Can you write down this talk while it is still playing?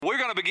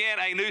going to begin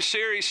a new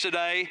series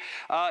today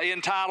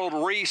entitled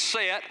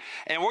Reset,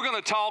 and we're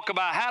going to talk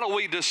about how do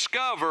we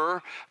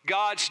discover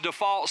God's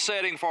default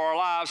setting for our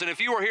lives. And if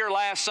you were here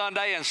last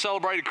Sunday and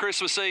celebrated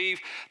Christmas Eve,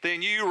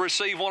 then you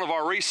received one of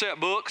our Reset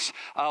books.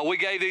 We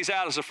gave these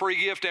out as a free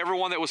gift to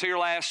everyone that was here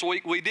last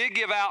week. We did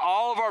give out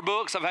all of our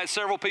books. I've had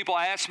several people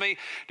ask me,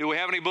 do we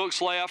have any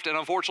books left? And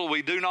unfortunately,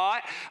 we do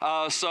not.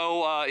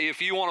 So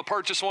if you want to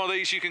purchase one of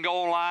these, you can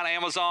go online,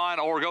 Amazon,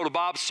 or go to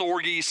Bob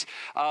Sorge's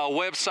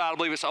website. I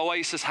believe it's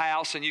Oasis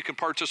House, and you can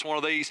purchase one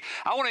of these.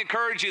 I want to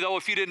encourage you, though,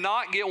 if you did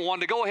not get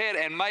one, to go ahead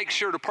and make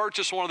sure to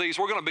purchase one of these.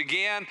 We're going to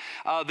begin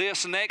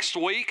this next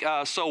week.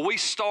 So we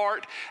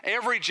start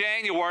every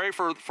January.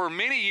 For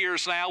many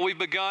years now, we've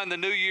begun the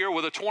new year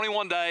with a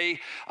 21-day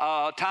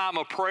time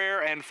of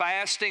prayer and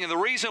fasting. And the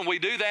reason we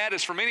do that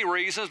is for many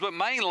reasons, but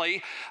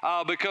mainly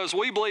because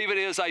we believe it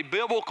is a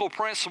biblical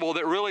principle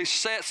that really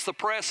sets the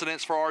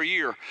precedence for our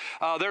year.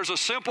 There's a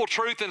simple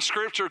truth in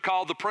Scripture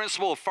called the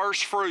principle of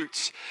first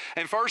fruits.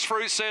 And first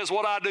fruits says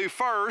what I do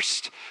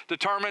first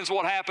determines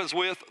what happens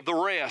with the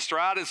rest,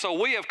 right? And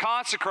so we have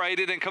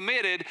consecrated and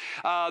committed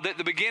that at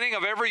the beginning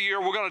of every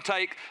year, we're going to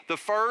take the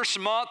first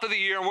month of the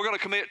year and we're going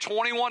to commit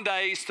 21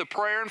 days to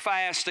prayer and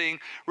fasting,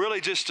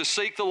 really just to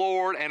seek the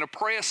Lord and to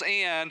press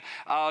in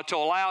to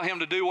allow Him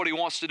to do what He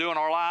wants to do in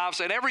our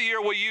lives. And every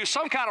year we use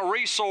some kind of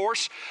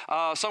resource,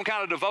 some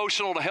kind of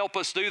devotional to help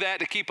us do that,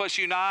 to keep us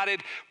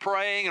united,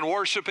 praying and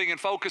worshiping and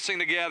focusing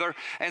together.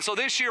 And so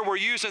this year we're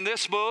using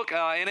this book,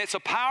 and it's a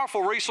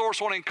powerful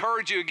resource. I want to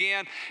encourage you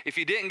again, if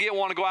you didn't get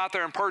one, to go out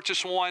there and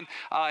purchase one.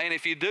 And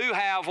if you do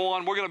have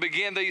one, we're going to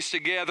begin these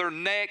together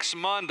next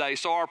Monday.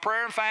 So our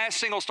prayer and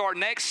fasting will start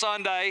next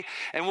Sunday,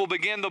 and we'll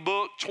begin the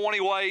book,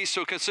 20 Ways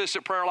to a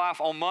Consistent Prayer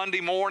Life, on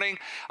Monday morning.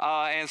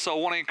 And so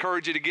I want to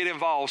encourage you to get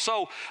involved.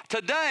 So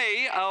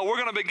today, we're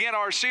going to begin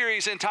our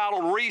series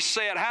entitled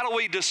Reset. How do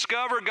we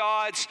discover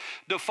God's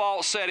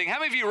default setting? How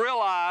many of you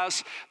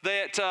realize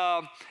that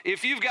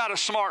if you've got a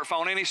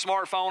smartphone, any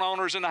smartphone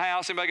owners in the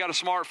house, anybody got a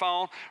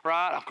smartphone,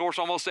 right? Of course,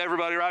 almost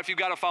everybody, right? If you've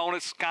got a phone,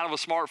 it's kind of a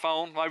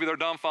smartphone. Maybe they're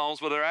dumb phones,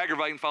 but they're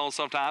aggravating phones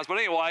sometimes. But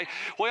anyway,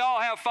 we all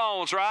have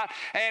phones, right?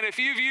 And if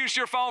you've used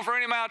your phone for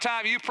any amount of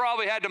time, you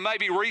probably had to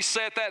maybe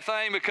reset that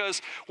thing,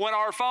 because when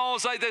our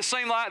phones, they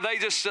seem like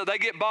they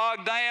get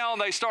bogged down.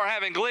 They start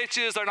having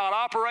glitches. They're not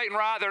operating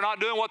right. They're not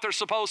doing what they're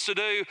supposed to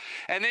do.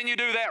 And then you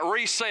do that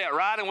reset,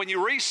 right? And when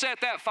you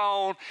reset that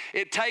phone,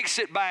 it takes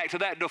it back to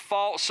that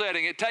default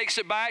setting. It takes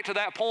it back to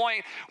that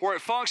point where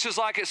it functions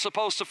like it's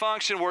supposed to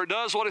function, where it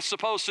does what it's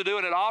supposed to do,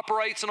 and it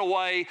operates in a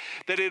way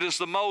that it is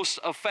the most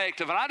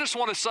effective. And I just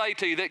want to say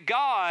to you that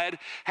God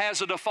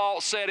has a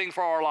default setting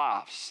for our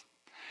lives.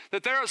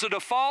 That there is a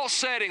default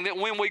setting that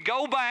when we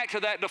go back to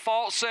that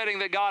default setting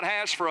that God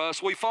has for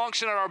us, we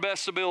function at our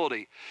best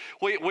ability.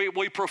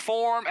 We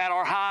perform at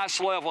our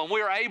highest level, and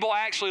we are able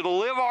actually to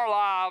live our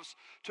lives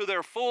to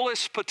their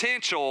fullest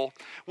potential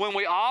when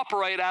we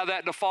operate out of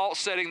that default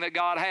setting that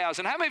God has.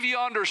 And how many of you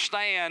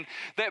understand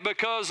that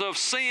because of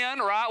sin,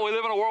 right? We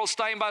live in a world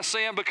stained by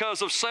sin,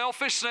 because of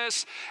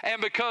selfishness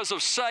and because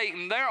of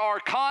Satan, there are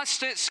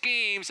constant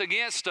schemes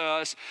against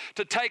us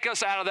to take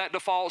us out of that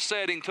default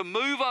setting, to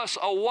move us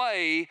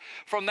away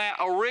from that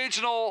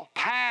original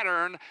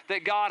pattern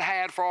that God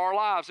had for our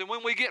lives. And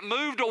when we get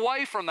moved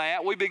away from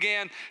that, we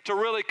begin to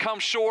really come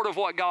short of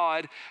what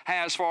God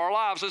has for our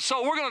lives. And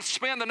so we're going to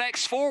spend the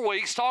next 4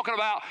 weeks talking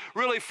about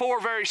really 4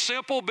 very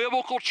simple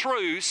biblical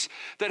truths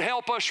that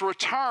help us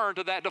return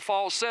to that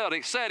default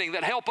setting,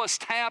 that help us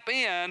tap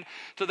in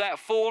to that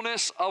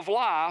fullness of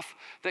life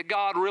that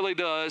God really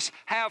does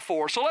have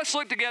for us. So let's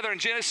look together in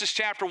Genesis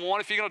chapter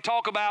 1. If you're going to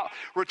talk about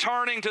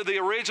returning to the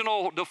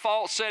original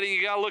default setting,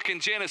 you got to look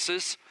in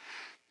Genesis.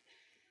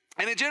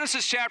 And in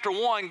Genesis chapter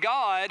 1,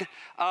 God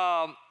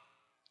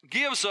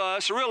gives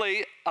us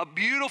really a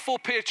beautiful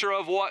picture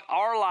of what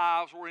our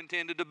lives were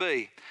intended to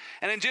be.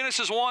 And in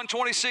Genesis 1,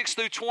 26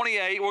 through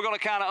 28, we're going to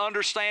kind of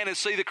understand and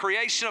see the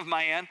creation of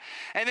man.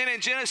 And then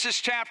in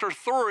Genesis chapter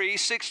 3,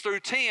 6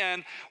 through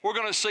 10, we're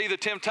going to see the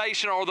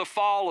temptation or the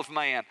fall of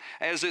man,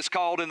 as it's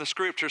called in the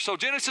Scripture. So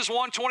Genesis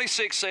 1,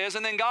 26 says,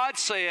 "And then God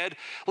said,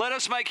 let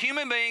us make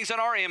human beings in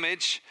our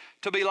image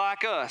to be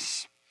like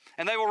us.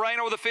 And they will reign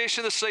over the fish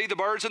in the sea, the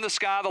birds in the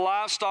sky, the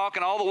livestock,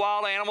 and all the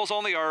wild animals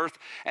on the earth,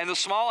 and the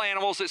small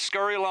animals that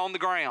scurry along the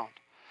ground."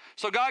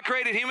 So God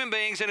created human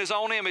beings in His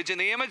own image. In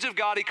the image of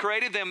God He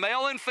created them,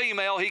 male and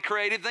female He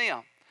created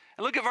them.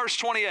 And look at verse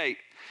 28.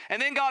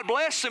 "And then God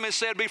blessed them and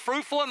said, be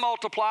fruitful and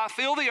multiply,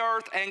 fill the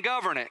earth and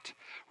govern it.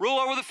 Rule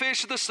over the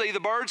fish of the sea, the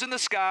birds in the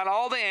sky, and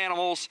all the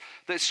animals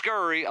that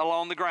scurry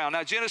along the ground."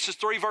 Now Genesis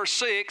 3 verse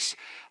 6,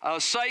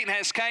 Satan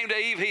has came to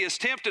Eve, he has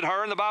tempted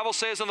her, and the Bible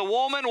says, "And the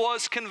woman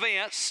was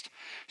convinced.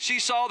 She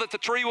saw that the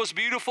tree was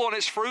beautiful and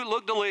its fruit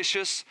looked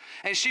delicious,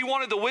 and she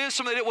wanted the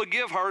wisdom that it would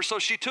give her. So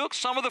she took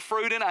some of the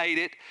fruit and ate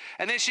it,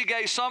 and then she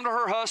gave some to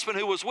her husband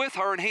who was with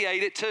her, and he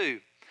ate it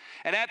too.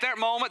 And at that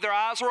moment their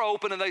eyes were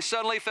open, and they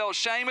suddenly felt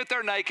shame at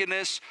their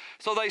nakedness.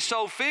 So they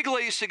sewed fig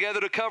leaves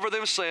together to cover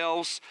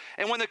themselves.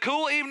 And when the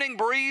cool evening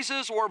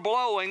breezes were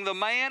blowing, the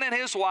man and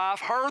his wife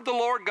heard the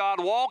Lord God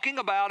walking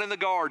about in the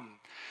garden.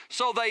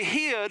 So they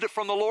hid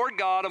from the Lord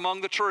God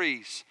among the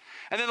trees.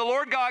 And then the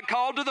Lord God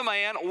called to the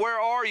man, "Where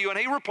are you?" And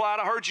he replied,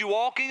 "I heard you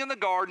walking in the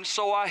garden,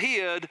 so I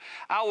hid.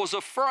 I was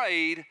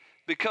afraid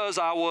because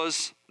I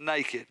was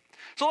naked."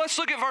 So let's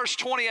look at verse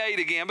 28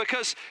 again,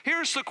 because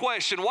here's the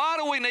question. Why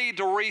do we need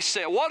to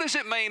reset? What does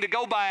it mean to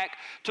go back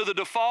to the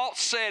default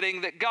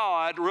setting that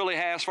God really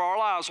has for our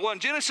lives? Well, in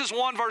Genesis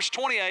 1, verse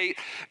 28,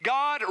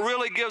 God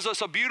really gives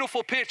us a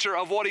beautiful picture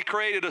of what He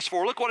created us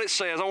for. Look what it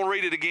says. I want to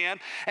read it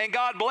again. "And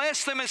God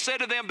blessed them and said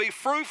to them, 'Be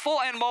fruitful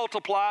and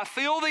multiply,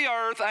 fill the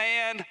earth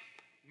and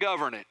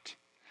govern it.'"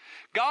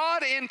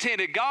 God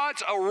intended,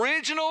 God's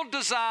original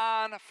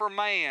design for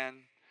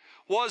man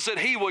was that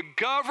he would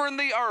govern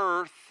the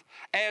earth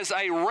as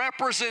a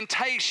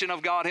representation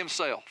of God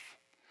Himself.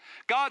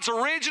 God's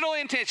original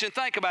intention,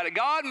 think about it.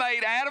 God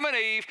made Adam and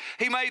Eve.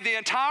 He made the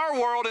entire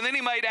world, and then He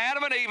made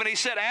Adam and Eve, and He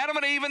set Adam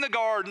and Eve in the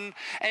garden,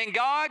 and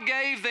God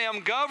gave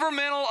them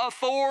governmental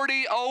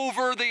authority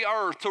over the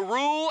earth to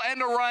rule and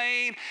to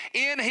reign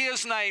in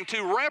His name,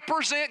 to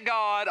represent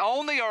God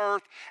on the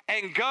earth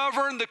and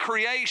govern the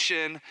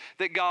creation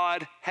that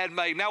God had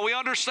made. Now, we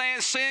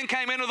understand sin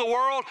came into the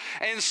world,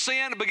 and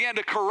sin began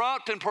to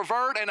corrupt and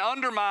pervert and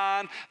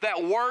undermine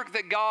that work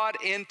that God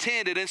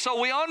intended. And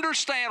so we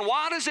understand,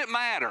 why does it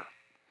matter?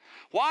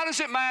 Why does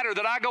it matter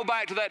that I go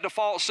back to that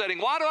default setting?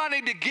 Why do I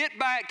need to get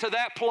back to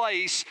that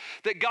place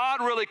that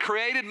God really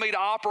created me to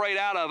operate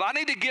out of? I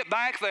need to get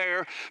back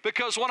there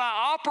because when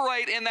I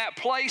operate in that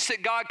place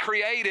that God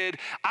created,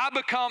 I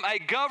become a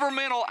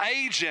governmental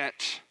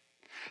agent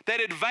that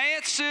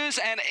advances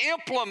and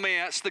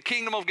implements the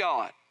kingdom of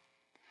God.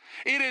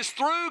 It is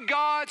through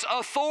God's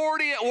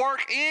authority at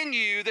work in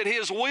you that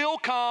His will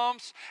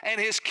comes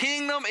and His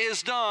kingdom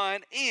is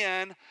done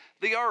in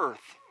the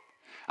earth.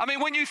 I mean,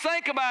 when you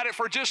think about it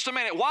for just a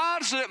minute, why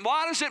does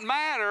it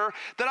matter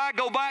that I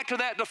go back to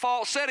that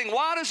default setting?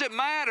 Why does it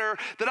matter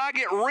that I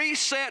get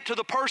reset to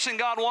the person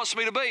God wants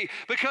me to be?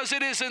 Because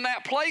it is in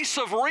that place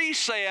of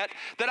reset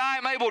that I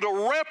am able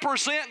to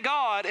represent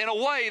God in a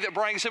way that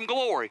brings Him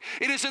glory.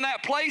 It is in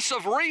that place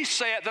of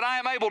reset that I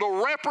am able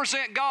to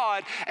represent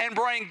God and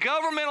bring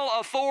governmental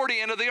authority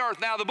into the earth.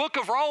 Now, the book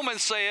of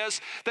Romans says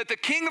that the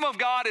kingdom of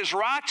God is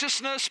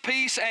righteousness,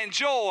 peace, and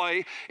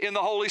joy in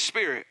the Holy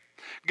Spirit.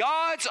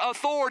 God's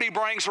authority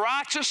brings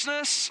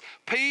righteousness,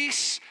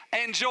 peace,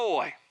 and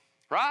joy,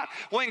 right?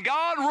 When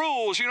God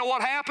rules, you know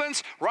what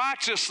happens?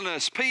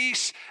 Righteousness,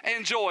 peace,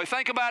 and joy.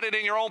 Think about it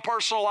in your own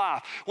personal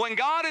life. When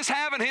God is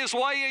having His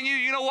way in you,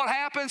 you know what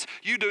happens?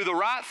 You do the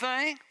right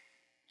thing,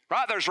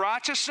 right? There's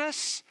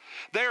righteousness,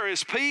 there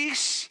is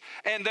peace,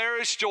 and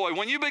there is joy.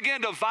 When you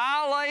begin to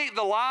violate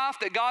the life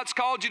that God's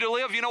called you to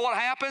live, you know what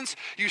happens?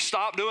 You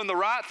stop doing the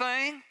right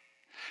thing,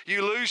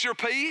 you lose your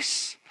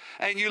peace,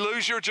 and you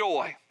lose your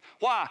joy.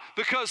 Why?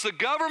 Because the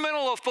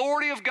governmental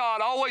authority of God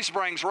always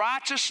brings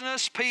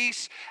righteousness,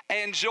 peace,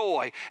 and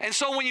joy. And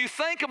so when you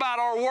think about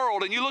our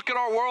world and you look at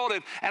our world,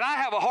 and I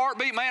have a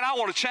heartbeat, man, I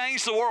want to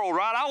change the world,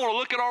 right? I want to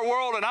look at our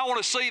world and I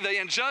want to see the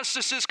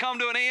injustices come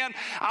to an end.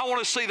 I want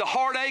to see the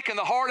heartache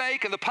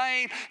and the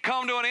pain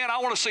come to an end. I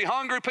want to see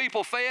hungry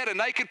people fed and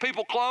naked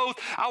people clothed.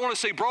 I want to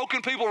see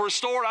broken people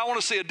restored. I want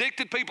to see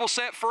addicted people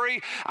set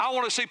free. I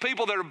want to see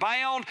people that are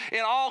bound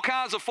in all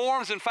kinds of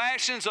forms and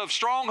fashions of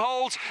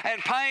strongholds and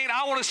pain.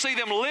 I want to see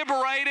them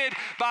liberated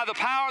by the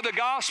power of the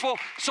gospel.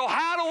 So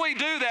how do we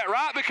do that,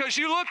 right? Because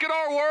you look at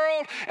our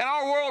world, and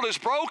our world is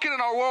broken,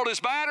 and our world is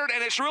battered,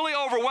 and it's really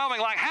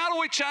overwhelming. Like, how do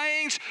we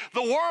change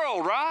the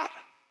world, right?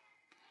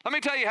 Let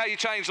me tell you how you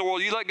change the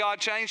world. You let God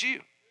change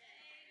you.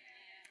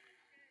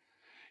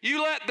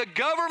 You let the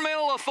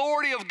governmental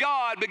authority of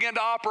God begin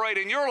to operate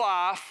in your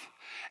life,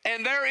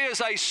 and there is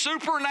a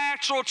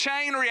supernatural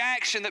chain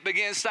reaction that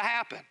begins to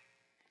happen.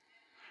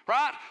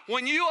 Right?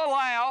 When you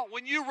allow,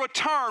 when you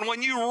return,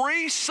 when you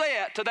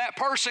reset to that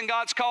person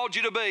God's called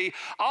you to be,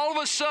 all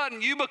of a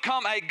sudden you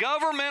become a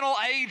governmental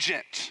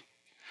agent.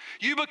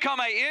 You become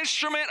an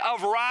instrument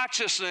of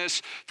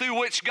righteousness through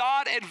which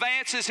God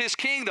advances His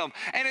kingdom.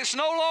 And it's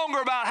no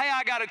longer about, hey,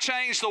 I got to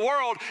change the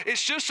world.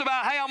 It's just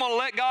about, hey, I'm going to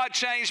let God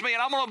change me,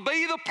 and I'm going to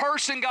be the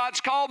person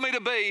God's called me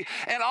to be.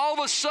 And all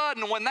of a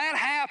sudden, when that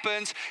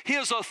happens,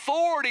 His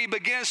authority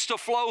begins to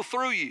flow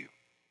through you.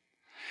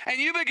 And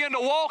you begin to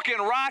walk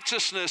in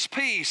righteousness,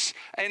 peace,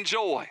 and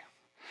joy.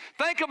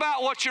 Think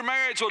about what your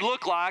marriage would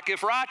look like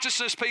if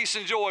righteousness, peace,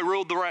 and joy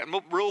ruled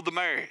the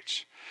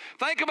marriage.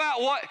 Think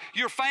about what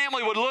your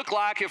family would look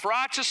like if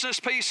righteousness,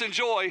 peace, and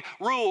joy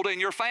ruled in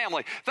your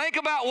family. Think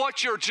about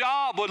what your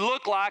job would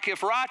look like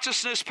if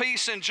righteousness,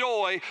 peace, and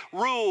joy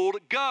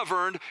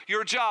governed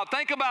your job.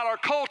 Think about our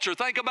culture.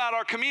 Think about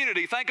our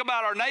community. Think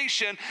about our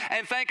nation,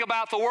 and think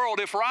about the world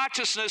if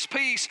righteousness,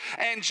 peace,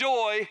 and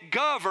joy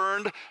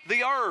governed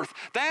the earth.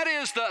 That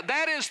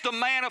is the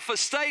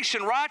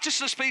manifestation.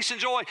 Righteousness, peace, and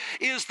joy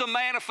is the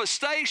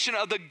manifestation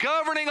of the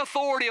governing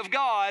authority of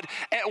God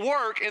at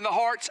work in the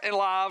hearts and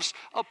lives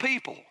of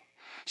people.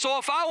 So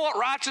if I want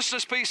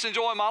righteousness, peace, and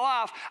joy in my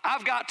life,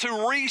 I've got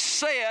to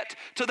reset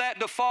to that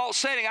default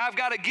setting. I've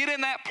got to get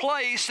in that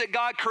place that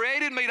God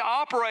created me to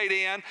operate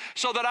in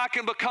so that I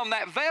can become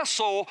that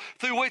vessel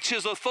through which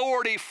His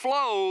authority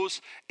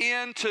flows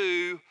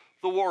into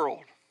the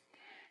world.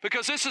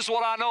 Because this is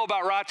what I know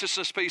about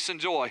righteousness, peace, and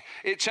joy.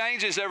 It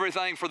changes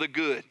everything for the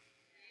good.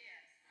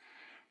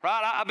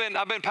 Right? I've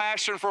been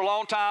pastoring for a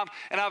long time,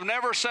 and I've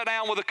never sat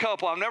down with a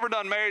couple. I've never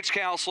done marriage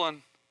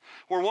counseling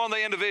where one of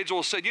the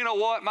individuals said, you know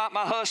what, my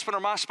husband or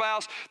my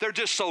spouse, they're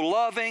just so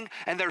loving,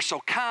 and they're so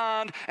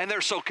kind, and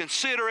they're so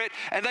considerate,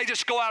 and they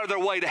just go out of their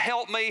way to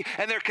help me,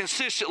 and they're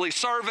consistently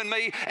serving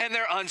me, and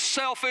they're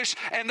unselfish,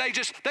 and they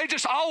just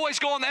always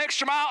go on the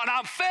extra mile, and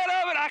I'm fed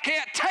of it. I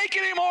can't take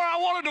it anymore. I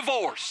want a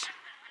divorce.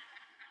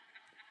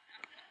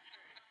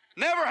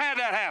 Never had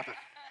that happen.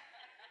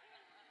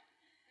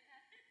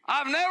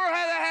 I've never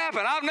had that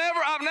happen.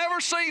 I've never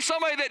seen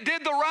somebody that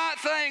did the right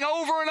thing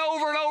over and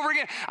over and over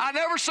again. I've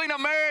never seen a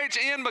marriage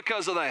end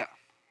because of that.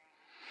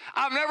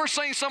 I've never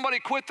seen somebody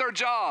quit their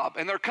job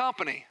and their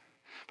company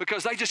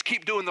because they just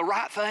keep doing the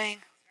right thing.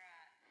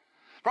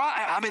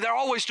 Right? I mean, they're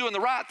always doing the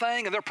right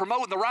thing, and they're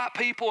promoting the right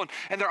people,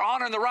 and they're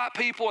honoring the right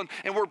people,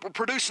 and we're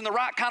producing the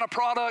right kind of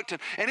product,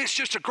 and it's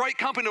just a great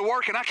company to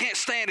work, and I can't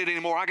stand it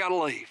anymore. I got to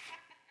leave.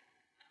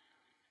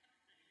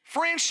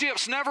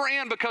 Friendships never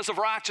end because of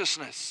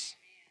righteousness.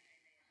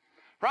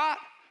 Right?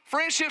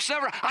 Friendships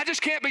never, I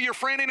just can't be your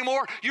friend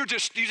anymore. You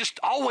just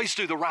always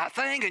do the right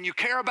thing, and you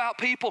care about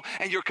people,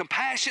 and you're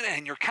compassionate,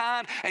 and you're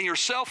kind, and you're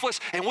selfless,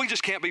 and we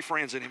just can't be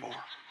friends anymore.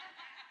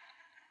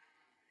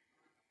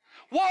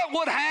 What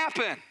would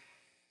happen?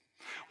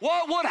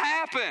 What would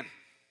happen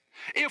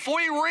if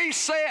we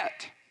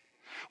reset?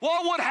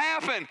 What would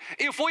happen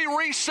if we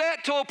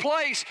reset to a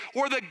place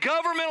where the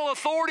governmental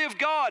authority of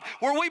God,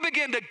 where we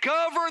begin to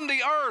govern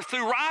the earth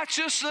through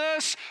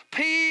righteousness,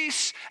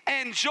 peace,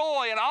 and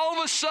joy, and all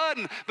of a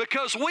sudden,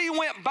 because we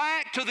went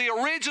back to the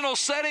original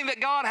setting that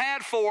God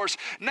had for us,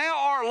 now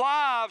our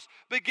lives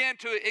begin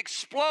to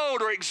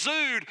explode or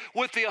exude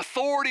with the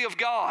authority of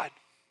God.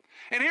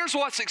 And here's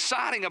what's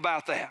exciting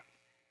about that.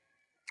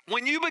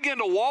 When you begin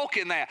to walk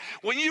in that,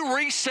 when you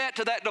reset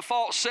to that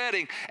default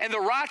setting and the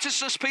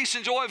righteousness, peace,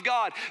 and joy of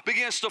God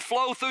begins to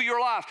flow through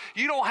your life,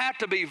 you don't have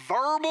to be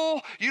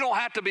verbal, you don't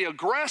have to be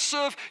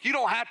aggressive, you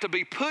don't have to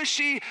be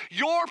pushy.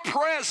 Your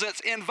presence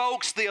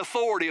invokes the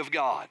authority of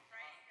God.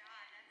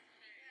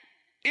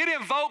 It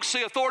invokes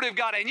the authority of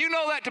God, and you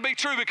know that to be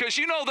true because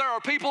you know there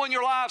are people in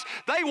your lives,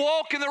 they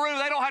walk in the room,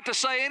 they don't have to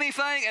say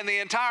anything, and the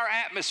entire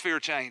atmosphere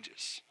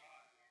changes.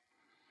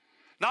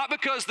 Not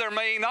because they're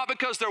mean, not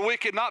because they're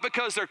wicked, not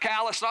because they're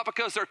callous, not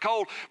because they're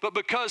cold, but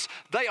because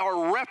they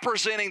are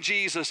representing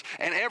Jesus,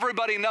 and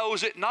everybody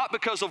knows it, not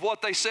because of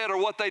what they said or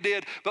what they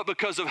did, but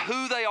because of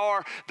who they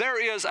are. There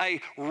is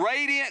a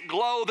radiant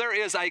glow. There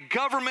is a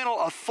governmental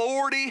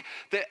authority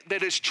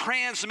that is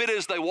transmitted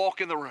as they walk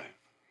in the room.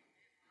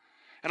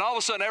 And all of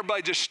a sudden,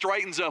 everybody just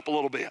straightens up a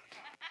little bit.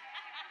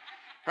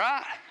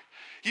 Right?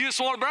 You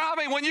just want to, I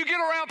mean, when you get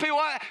around people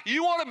like that,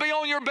 you want to be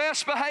on your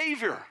best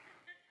behavior.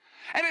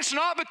 And it's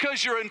not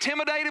because you're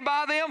intimidated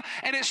by them,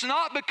 and it's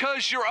not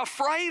because you're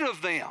afraid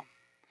of them.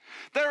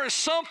 There is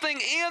something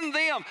in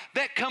them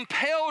that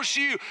compels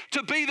you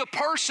to be the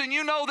person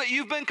you know that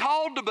you've been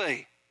called to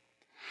be.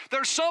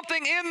 There's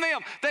something in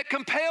them that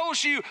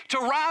compels you to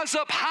rise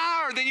up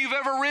higher than you've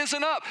ever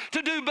risen up,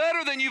 to do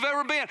better than you've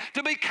ever been,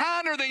 to be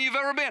kinder than you've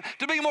ever been,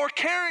 to be more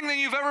caring than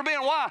you've ever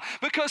been. Why?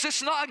 Because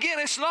it's not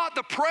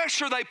the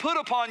pressure they put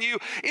upon you.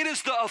 It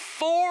is the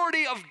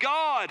authority of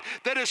God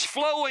that is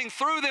flowing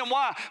through them.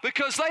 Why?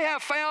 Because they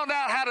have found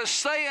out how to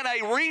stay in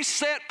a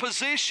reset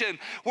position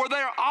where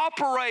they're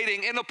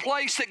operating in the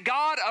place that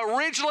God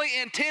originally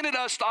intended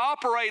us to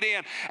operate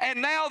in.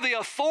 And now the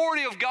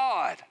authority of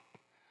God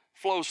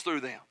flows through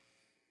them.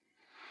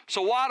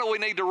 So why do we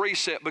need to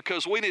reset?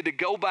 Because we need to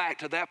go back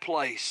to that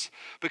place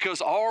because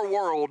our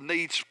world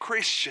needs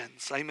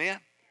Christians. Amen?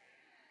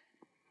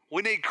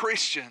 We need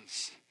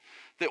Christians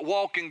that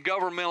walk in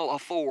governmental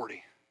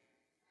authority.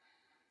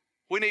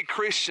 We need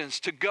Christians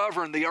to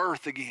govern the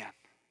earth again,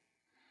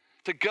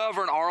 to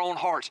govern our own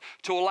hearts,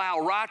 to allow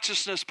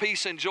righteousness,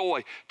 peace, and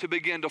joy to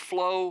begin to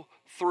flow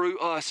through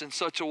us in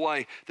such a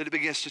way that it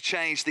begins to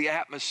change the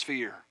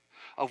atmosphere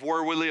of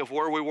where we live,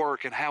 where we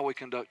work, and how we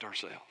conduct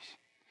ourselves.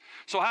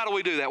 So how do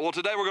we do that? Well,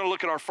 today we're going to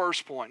look at our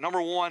first point.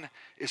 Number one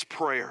is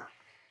prayer.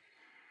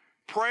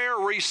 Prayer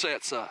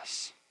resets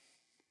us.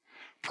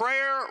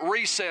 Prayer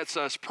resets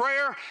us.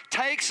 Prayer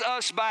takes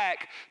us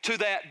back to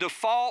that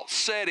default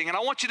setting. And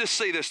I want you to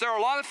see this. There are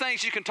a lot of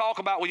things you can talk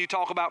about when you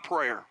talk about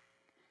prayer.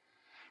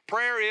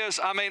 Prayer is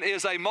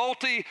a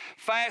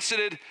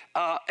multifaceted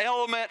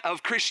element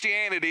of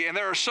Christianity, and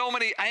there are so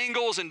many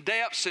angles and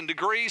depths and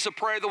degrees of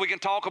prayer that we can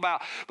talk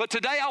about. But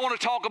today I want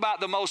to talk about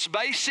the most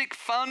basic,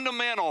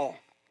 fundamental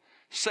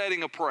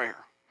setting of prayer.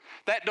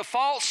 That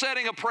default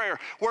setting of prayer,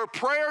 where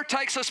prayer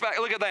takes us back.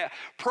 Look at that.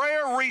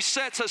 Prayer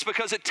resets us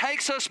because it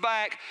takes us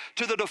back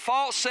to the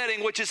default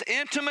setting, which is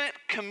intimate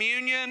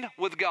communion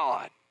with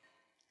God.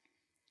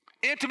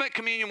 Intimate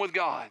communion with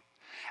God.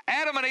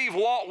 Adam and Eve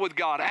walked with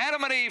God.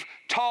 Adam and Eve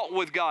talked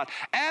with God.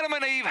 Adam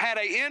and Eve had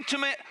an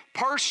intimate,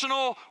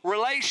 personal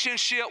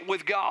relationship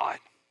with God.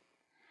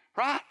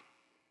 Right?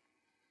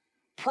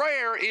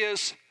 Prayer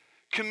is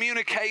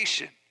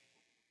communication.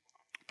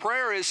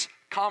 Prayer is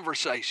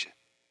conversation.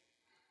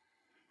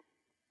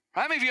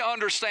 How many of you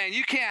understand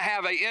you can't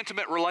have an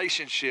intimate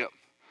relationship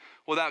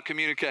without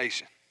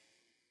communication?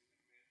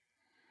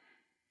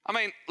 I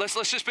mean, let's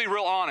just be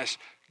real honest.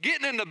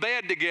 Getting into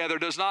bed together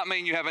does not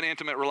mean you have an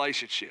intimate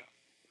relationship.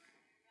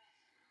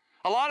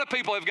 A lot of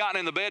people have gotten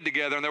in the bed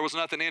together and there was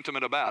nothing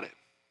intimate about it.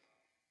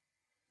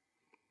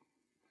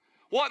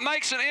 What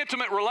makes an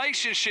intimate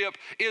relationship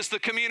is the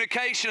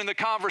communication and the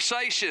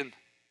conversation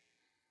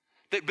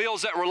that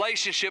builds that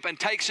relationship and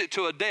takes it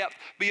to a depth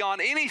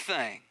beyond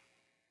anything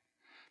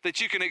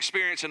that you can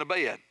experience in a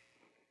bed.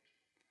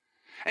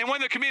 And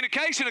when the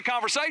communication and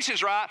conversation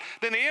is right,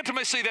 then the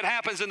intimacy that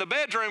happens in the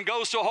bedroom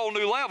goes to a whole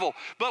new level.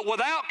 But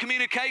without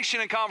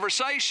communication and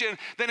conversation,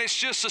 then it's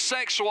just a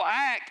sexual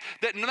act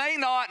that may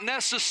not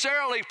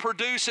necessarily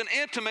produce an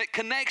intimate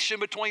connection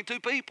between two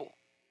people.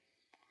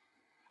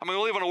 I mean,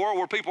 we live in a world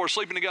where people are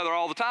sleeping together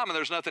all the time and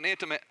there's nothing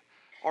intimate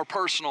or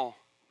personal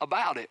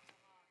about it.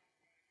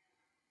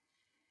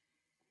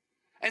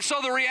 And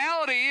so the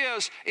reality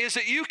is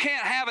that you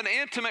can't have an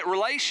intimate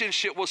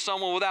relationship with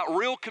someone without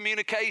real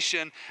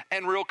communication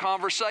and real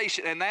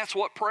conversation. And that's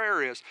what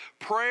prayer is.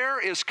 Prayer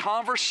is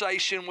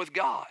conversation with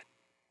God.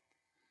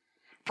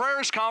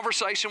 Prayer is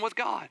conversation with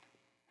God.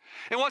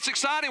 And what's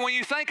exciting when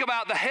you think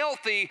about the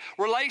healthy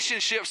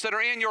relationships that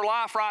are in your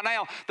life right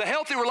now, the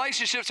healthy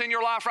relationships in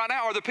your life right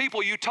now are the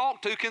people you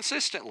talk to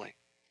consistently.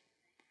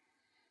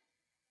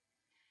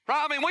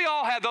 Right? I mean, we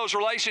all have those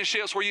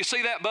relationships where you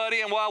see that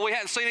buddy and, well, we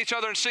hadn't seen each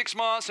other in 6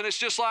 months, and it's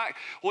just like,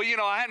 well, you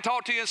know, I hadn't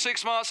talked to you in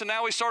 6 months, and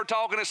now we started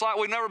talking, it's like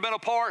we've never been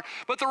apart.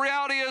 But the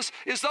reality is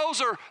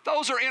those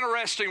are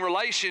interesting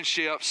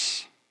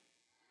relationships.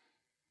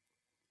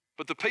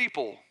 But the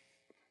people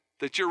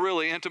that you're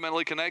really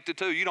intimately connected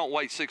to, you don't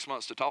wait 6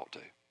 months to talk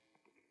to.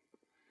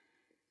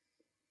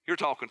 You're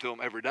talking to them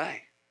every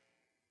day,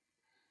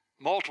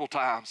 multiple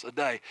times a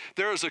day.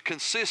 There is a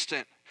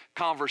consistent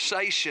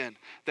conversation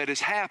that is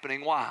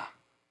happening. Why?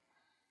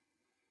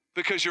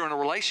 Because you're in a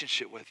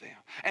relationship with them.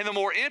 And the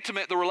more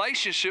intimate the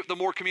relationship, the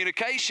more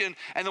communication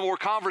and the more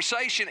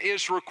conversation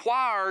is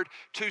required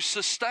to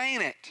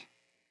sustain it.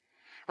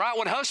 Right?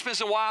 When husbands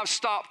and wives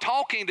stop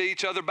talking to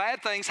each other,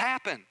 bad things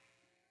happen.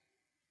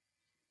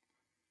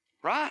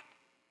 Right?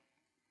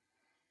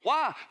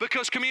 Why?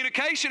 Because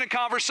communication and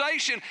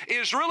conversation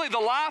is really the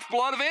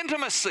lifeblood of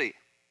intimacy.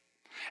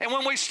 And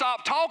when we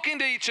stop talking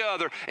to each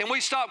other and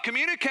we stop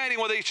communicating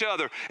with each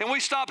other and we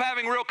stop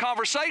having real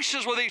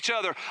conversations with each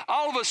other,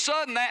 all of a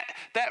sudden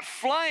that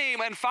flame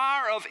and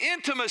fire of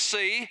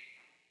intimacy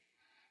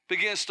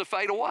begins to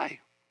fade away.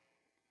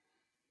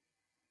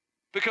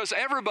 Because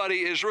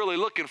everybody is really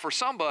looking for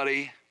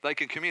somebody they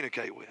can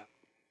communicate with.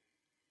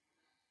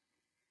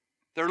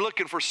 They're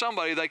looking for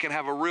somebody they can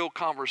have a real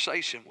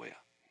conversation with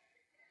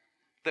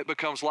that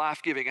becomes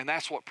life-giving, and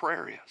that's what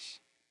prayer is.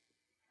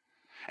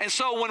 And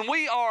so when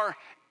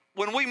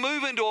we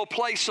move into a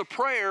place of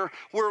prayer,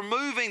 we're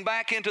moving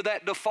back into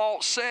that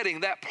default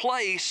setting, that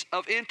place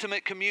of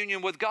intimate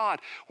communion with God,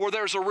 where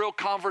there's a real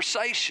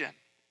conversation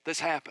that's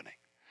happening.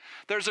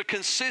 There's a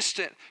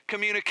consistent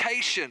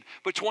communication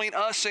between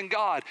us and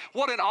God.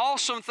 What an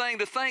awesome thing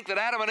to think that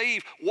Adam and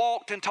Eve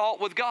walked and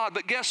talked with God.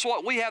 But guess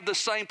what? We have the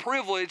same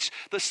privilege,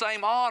 the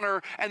same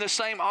honor, and the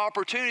same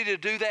opportunity to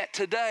do that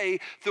today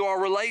through our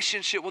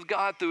relationship with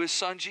God through His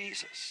Son,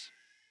 Jesus.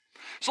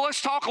 So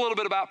let's talk a little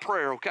bit about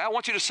prayer, okay? I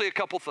want you to see a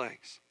couple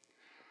things.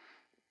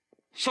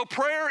 So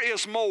prayer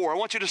is more. I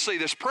want you to see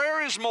this.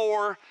 Prayer is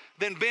more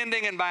than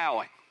bending and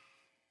bowing.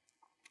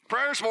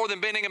 Prayer is more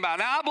than bending and bowing.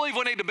 Now, I believe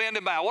we need to bend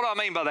and bow. What do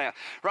I mean by that?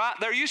 Right?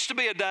 There used to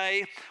be a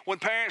day when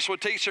parents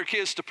would teach their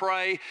kids to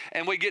pray,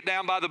 and we'd get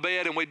down by the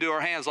bed and we'd do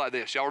our hands like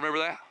this. Y'all remember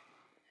that?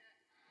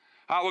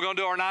 All right, we're going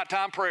to do our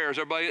nighttime prayers.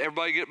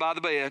 Everybody get by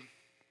the bed.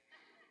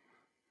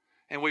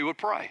 And we would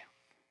pray.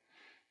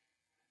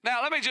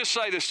 Now, let me just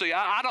say this to you.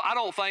 I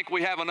don't think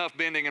we have enough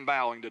bending and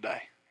bowing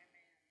today.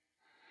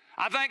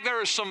 I think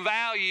there is some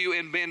value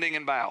in bending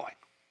and bowing.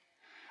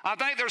 I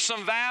think there's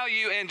some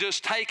value in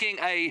just taking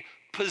a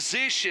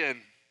position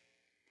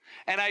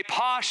and a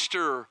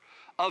posture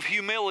of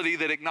humility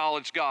that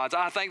acknowledges God's.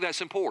 I think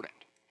that's important.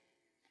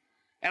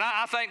 And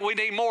I think we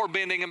need more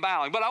bending and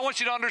bowing. But I want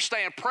you to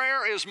understand,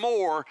 prayer is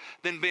more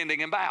than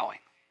bending and bowing.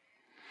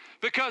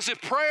 Because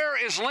if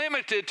prayer is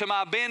limited to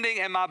my bending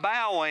and my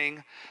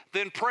bowing,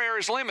 then prayer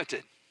is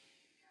limited.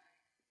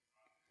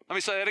 Let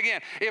me say that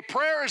again. If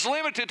prayer is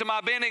limited to my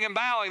bending and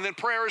bowing, then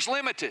prayer is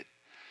limited.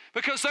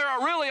 Because there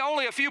are really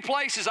only a few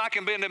places I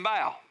can bend and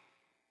bow.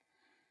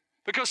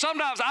 Because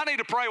sometimes I need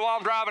to pray while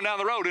I'm driving down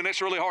the road, and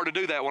it's really hard to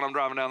do that when I'm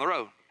driving down the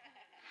road.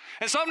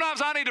 And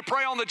sometimes I need to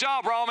pray on the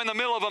job while I'm in the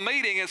middle of a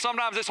meeting, and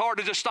sometimes it's hard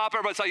to just stop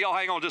everybody and say, y'all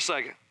hang on just a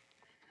second.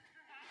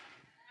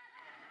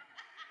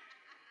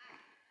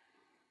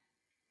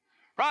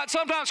 Right?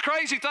 Sometimes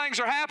crazy things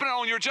are happening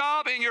on your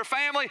job, in your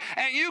family,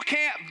 and you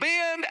can't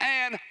bend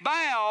and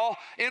bow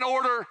in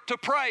order to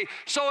pray.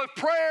 So if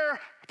prayer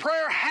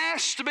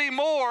has to be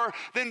more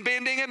than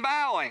bending and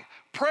bowing.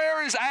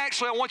 Prayer is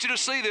actually, I want you to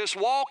see this,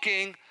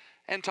 walking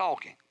and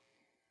talking.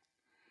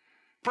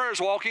 Prayer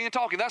is walking and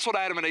talking. That's what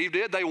Adam and Eve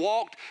did. They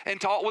walked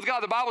and talked with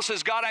God. The Bible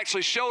says God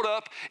actually showed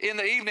up in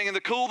the evening, in the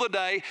cool of the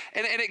day,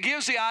 and it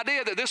gives the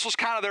idea that this was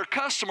kind of their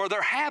custom or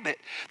their habit,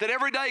 that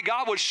every day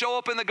God would show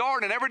up in the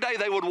garden, and every day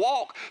they would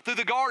walk through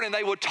the garden, and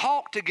they would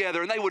talk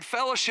together, and they would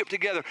fellowship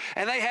together,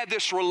 and they had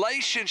this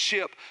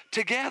relationship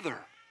together.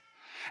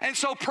 And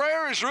so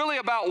prayer is really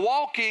about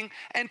walking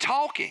and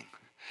talking.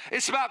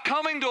 It's about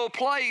coming to a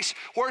place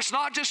where it's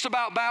not just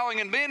about bowing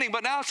and bending,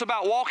 but now it's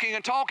about walking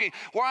and talking,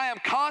 where I am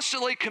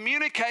constantly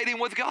communicating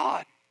with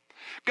God.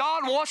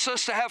 God wants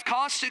us to have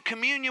constant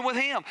communion with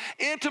Him.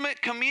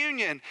 Intimate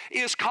communion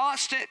is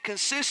constant,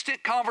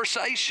 consistent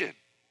conversation.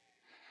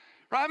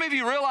 Right? How many of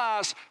you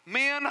realize,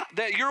 men,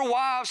 that your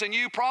wives and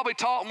you probably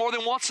talk more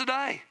than once a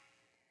day?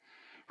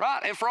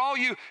 Right? And for all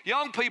you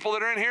young people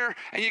that are in here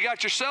and you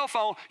got your cell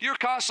phone, you're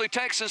constantly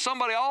texting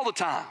somebody all the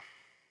time.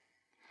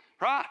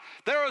 Right?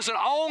 There is an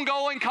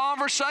ongoing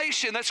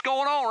conversation that's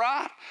going on,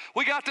 right?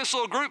 We got this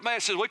little group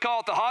message. We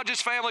call it the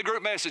Hodges Family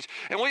Group Message.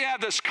 And we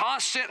have this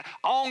constant,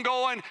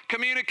 ongoing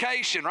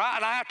communication, right?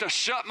 And I have to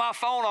shut my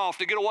phone off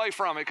to get away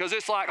from it because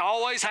it's like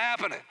always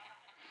happening.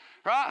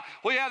 Right?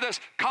 We have this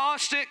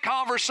constant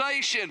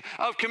conversation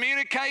of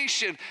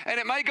communication, and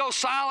it may go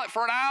silent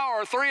for an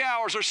hour or 3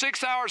 hours or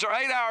 6 hours or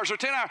 8 hours or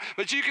 10 hours,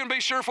 but you can be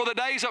sure for the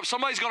day's up,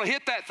 somebody's going to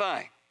hit that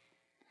thing.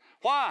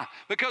 Why?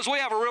 Because we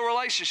have a real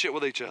relationship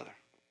with each other.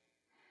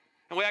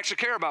 And we actually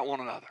care about one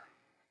another.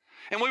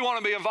 And we want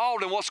to be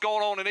involved in what's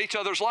going on in each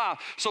other's life.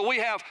 So we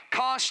have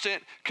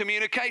constant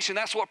communication.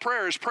 That's what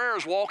prayer is. Prayer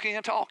is walking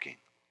and talking.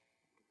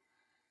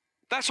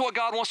 That's what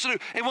God wants to do.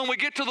 And when we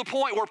get to the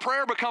point where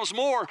prayer becomes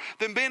more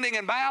than bending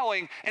and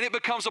bowing, and it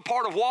becomes a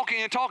part of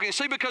walking and talking.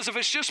 See, because if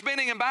it's just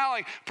bending and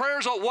bowing, prayer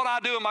is what I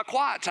do in my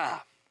quiet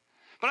time.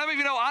 But how many of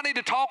you know I need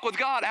to talk with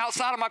God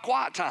outside of my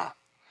quiet time?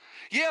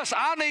 Yes,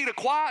 I need a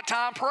quiet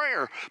time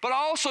prayer, but I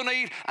also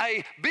need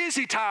a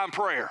busy time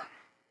prayer.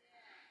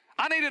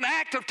 I need an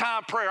active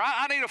time prayer.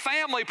 I need a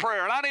family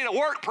prayer, and I need a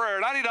work prayer,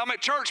 and I'm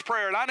at church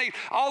prayer, and I need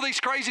all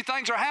these crazy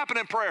things are happening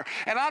in prayer.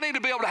 And I need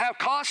to be able to have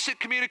constant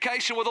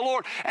communication with the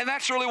Lord, and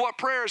that's really what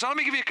prayer is. Now, let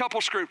me give you a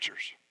couple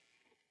scriptures.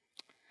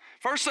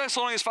 1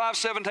 Thessalonians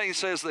 5:17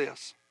 says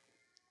this.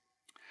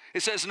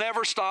 It says,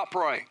 never stop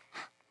praying.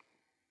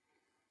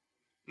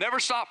 Never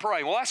stop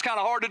praying. Well, that's kind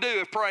of hard to do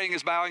if praying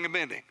is bowing and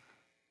bending.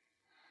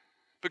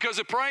 Because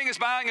if praying is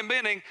bowing and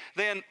bending,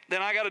 then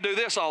I got to do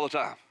this all the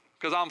time.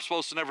 Because I'm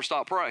supposed to never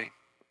stop praying.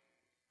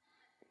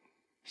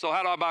 So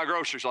how do I buy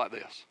groceries like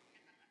this?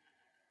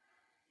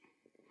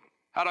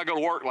 How do I go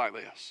to work like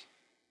this?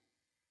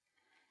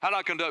 How do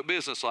I conduct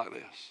business like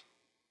this?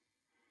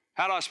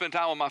 How do I spend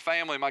time with my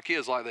family and my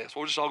kids like this?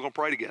 We're just all going to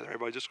pray together.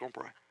 Everybody's just going to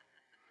pray.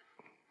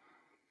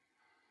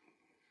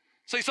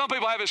 See, some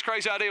people have this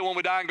crazy idea when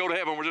we die and go to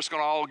heaven, we're just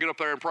going to all get up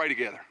there and pray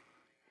together.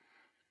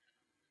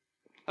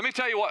 Let me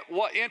tell you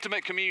what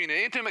intimate communion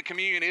is. Intimate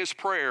communion is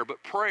prayer,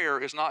 but prayer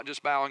is not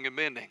just bowing and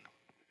bending.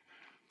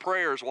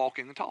 Prayer is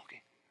walking and talking.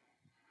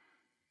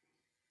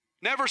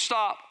 Never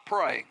stop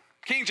praying.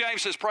 King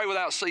James says pray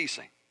without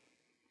ceasing.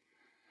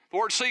 The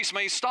word cease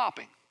means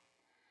stopping.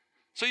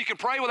 So you can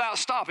pray without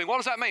stopping. What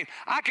does that mean?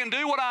 I can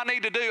do what I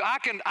need to do. I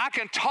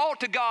can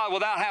talk to God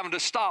without having to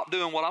stop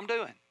doing what I'm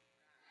doing.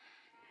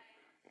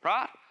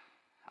 Right?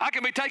 I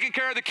can be taking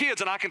care of the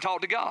kids and I can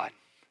talk to God.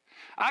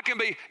 I can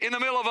be in the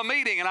middle of a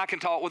meeting and I can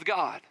talk with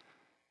God.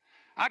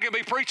 I can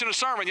be preaching a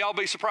sermon. Y'all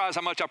be surprised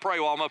how much I pray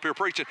while I'm up here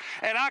preaching.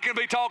 And I can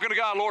be talking to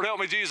God, Lord help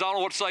me, Jesus, I don't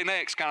know what to say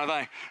next kind of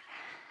thing.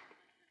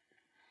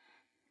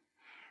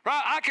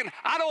 Right?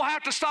 I don't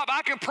have to stop.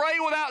 I can pray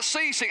without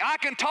ceasing. I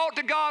can talk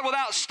to God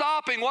without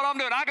stopping what I'm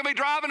doing. I can be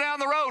driving down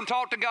the road and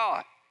talk to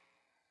God.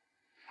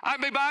 I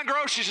can be buying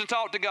groceries and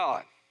talk to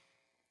God.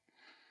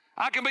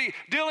 I can be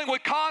dealing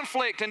with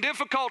conflict and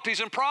difficulties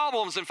and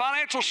problems and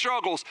financial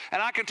struggles,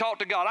 and I can talk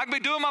to God. I can be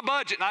doing my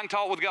budget, and I can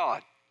talk with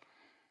God.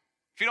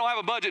 If you don't have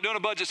a budget, doing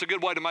a budget's a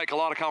good way to make a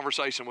lot of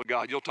conversation with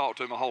God. You'll talk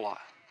to Him a whole lot.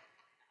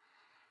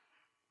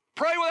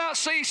 Pray without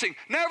ceasing.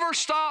 Never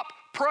stop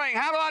praying.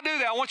 How do I do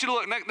that? I want you to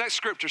look next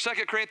scripture,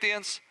 2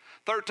 Corinthians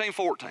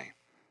 13:14.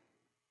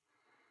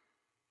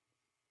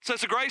 It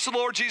says, the grace of the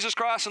Lord Jesus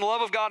Christ and the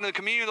love of God and the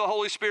communion of the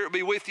Holy Spirit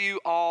be with you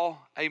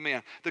all.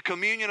 Amen. The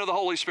communion of the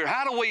Holy Spirit.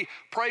 How do we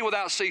pray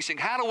without ceasing?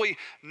 How do we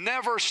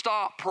never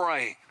stop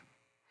praying?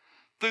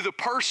 Through the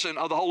person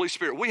of the Holy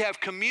Spirit. We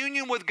have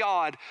communion with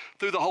God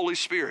through the Holy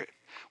Spirit.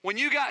 When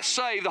you got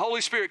saved, the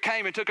Holy Spirit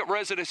came and took up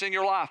residence in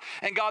your life.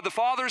 And God the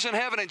Father is in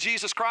heaven and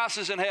Jesus Christ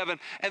is in heaven.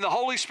 And the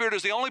Holy Spirit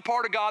is the only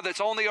part of God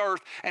that's on the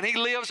earth. And He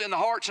lives in the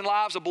hearts and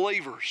lives of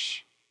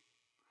believers.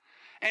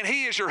 And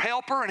He is your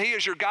helper, and He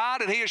is your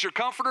guide, and He is your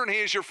comforter, and He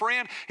is your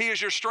friend. He is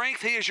your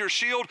strength. He is your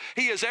shield.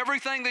 He is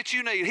everything that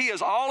you need. He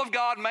is all of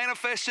God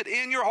manifested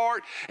in your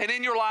heart and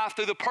in your life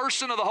through the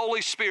person of the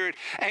Holy Spirit.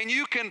 And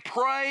you can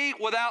pray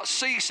without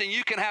ceasing.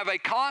 You can have a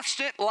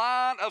constant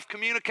line of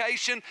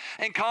communication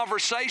and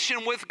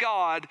conversation with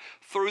God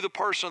through the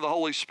person of the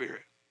Holy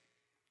Spirit.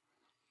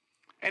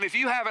 And if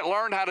you haven't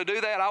learned how to do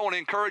that, I want to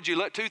encourage you,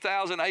 let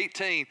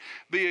 2018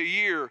 be a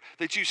year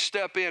that you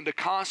step into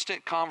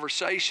constant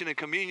conversation and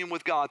communion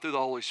with God through the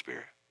Holy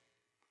Spirit.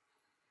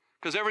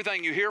 Because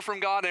everything you hear from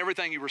God,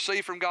 everything you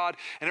receive from God,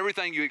 and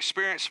everything you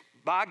experience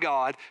by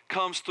God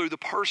comes through the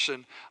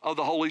person of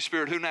the Holy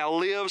Spirit who now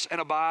lives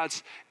and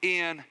abides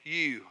in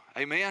you.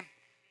 Amen?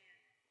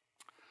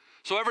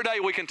 So every day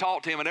we can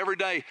talk to Him, and every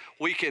day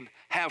we can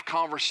have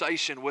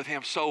conversation with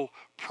Him. So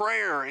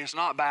prayer is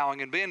not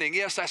bowing and bending.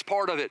 Yes, that's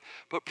part of it,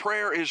 but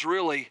prayer is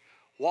really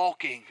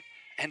walking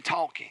and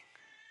talking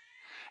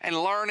and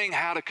learning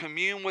how to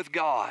commune with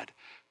God,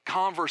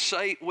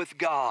 conversate with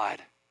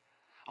God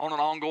on an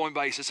ongoing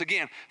basis.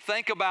 Again,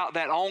 think about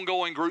that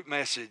ongoing group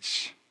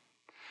message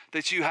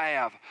that you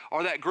have,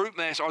 or that group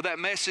message, or that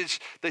message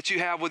that you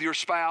have with your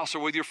spouse or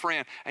with your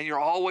friend, and you're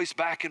always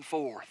back and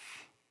forth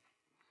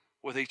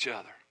with each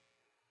other.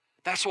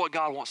 That's what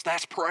God wants.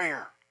 That's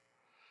prayer.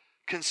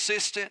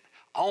 Consistent,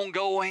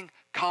 ongoing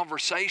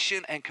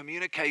conversation and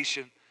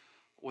communication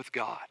with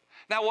God.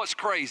 Now, what's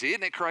crazy?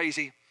 Isn't it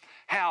crazy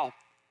how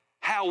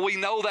we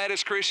know that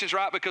as Christians,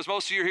 right? Because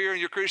most of you are here and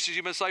you're Christians,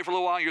 you've been saved for a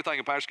little while, and you're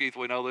thinking, Pastor Keith,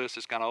 we know this.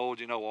 It's kind of old,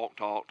 walk,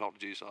 talk to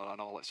Jesus, I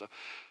know all that stuff.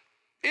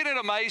 Isn't it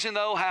amazing,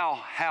 though,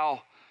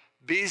 how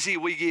busy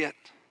we get?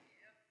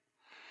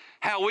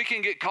 How we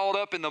can get caught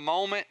up in the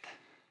moment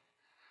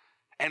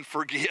and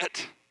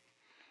forget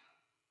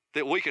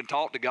that we can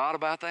talk to God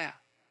about that.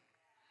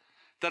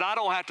 That I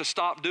don't have to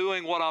stop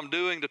doing what I'm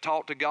doing to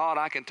talk to God.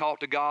 I can talk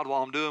to God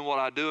while I'm doing what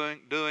I'm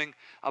doing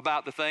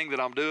about the thing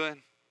that I'm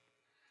doing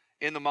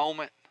in the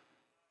moment.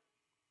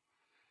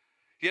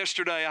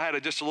 Yesterday, I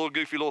had just a little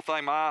goofy little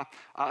thing. I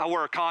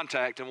wear a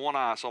contact in one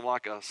eye, so I'm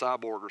like a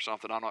cyborg or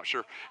something. I'm not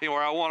sure.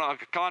 Anyway, I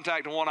want a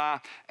contact in one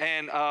eye,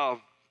 and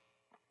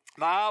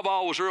my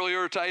eyeball was really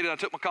irritated. I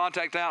took my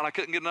contact out, and I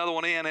couldn't get another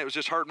one in. It was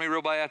just hurting me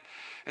real bad.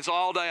 And so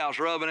all day I was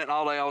rubbing it, and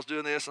all day I was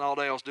doing this, and all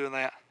day I was doing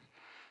that.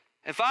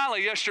 And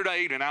finally,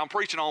 yesterday evening, I'm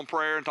preaching on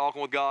prayer and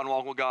talking with God and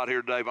walking with God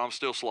here today, but I'm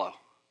still slow.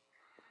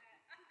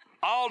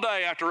 All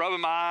day after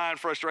rubbing my eye and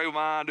frustrated with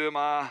my eye and doing my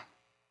eye,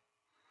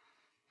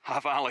 I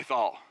finally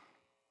thought,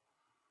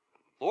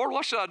 Lord,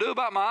 what should I do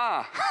about my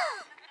eye?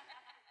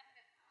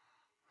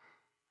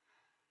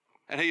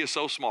 And He is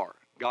so smart.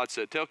 God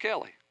said, tell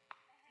Kelly.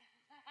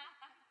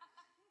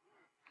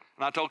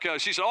 And I told Kelly,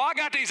 she said, I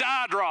got these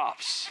eye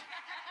drops.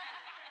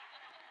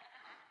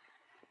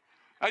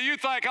 Now, you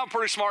think I'm a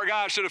pretty smart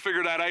guy. I should have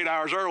figured that 8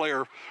 hours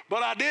earlier,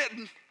 but I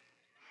didn't.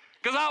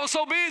 Because I was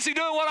so busy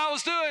doing what I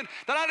was doing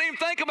that I didn't even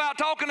think about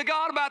talking to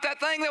God about that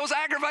thing that was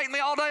aggravating me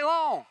all day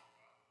long.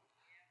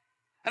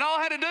 And all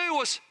I had to do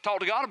was talk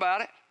to God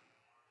about it.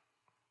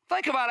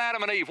 Think about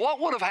Adam and Eve.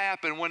 What would have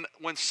happened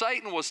when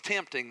Satan was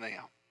tempting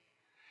them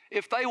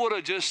if they would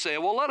have just said,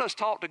 well, let us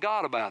talk to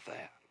God about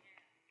that?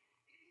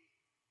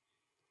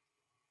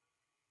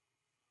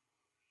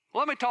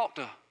 Let me talk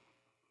to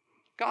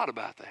God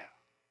about that.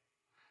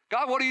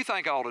 God, what do you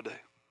think I ought to do?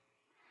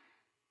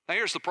 Now,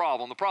 here's the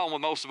problem. The problem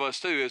with most of us,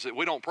 too, is that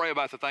we don't pray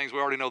about the things we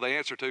already know the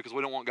answer to because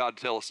we don't want God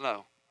to tell us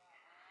no.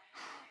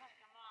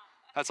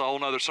 That's a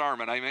whole other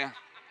sermon, amen?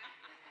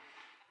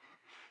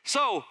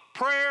 So,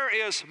 prayer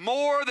is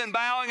more than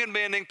bowing and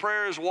bending.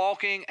 Prayer is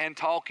walking and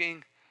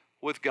talking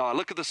with God.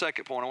 Look at the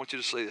second point. I want you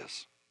to see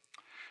this.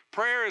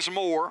 Prayer is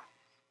more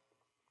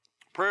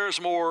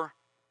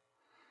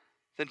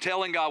than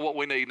telling God what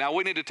we need. Now,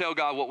 we need to tell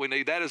God what we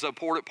need. That is an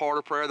important part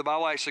of prayer. The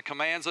Bible actually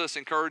commands us,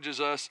 encourages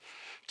us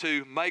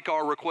to make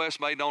our requests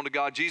made known to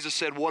God. Jesus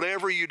said,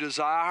 whatever you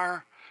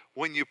desire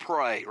when you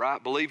pray,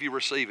 right? Believe you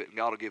receive it, and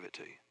God will give it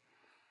to you.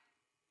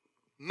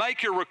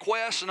 Make your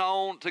requests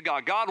known to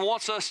God. God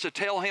wants us to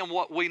tell Him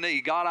what we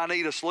need. God, I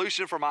need a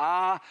solution for my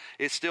eye.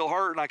 It's still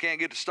hurting. I can't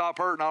get it to stop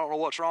hurting. I don't know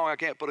what's wrong. I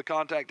can't put a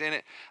contact in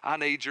it. I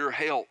need your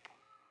help.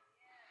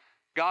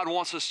 God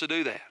wants us to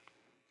do that.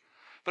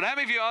 But how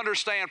many of you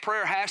understand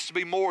prayer has to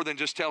be more than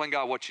just telling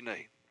God what you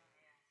need?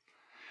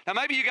 Now,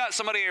 maybe you got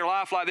somebody in your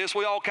life like this.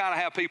 We all kind of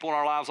have people in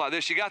our lives like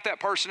this. You got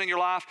that person in your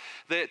life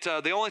that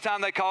the only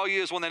time they call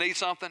you is when they need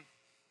something.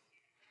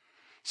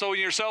 So when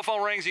your cell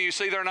phone rings and you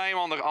see their name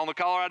on the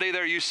caller ID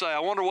there, you say, I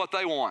wonder what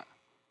they want.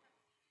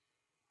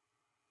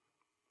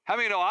 How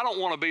many of you know I don't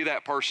want to be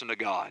that person to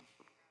God?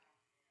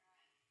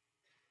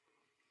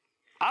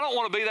 I don't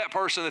want to be that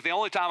person that the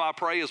only time I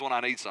pray is when I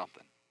need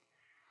something.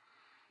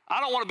 I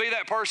don't want to be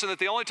that person that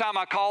the only time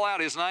I call out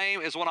His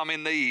name is when I'm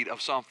in need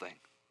of something.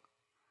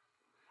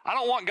 I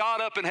don't want God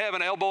up in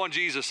heaven elbowing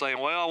Jesus saying,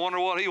 well, I wonder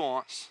what He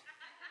wants.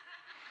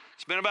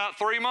 It's been about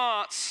 3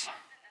 months.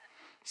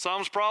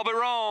 Something's probably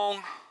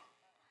wrong.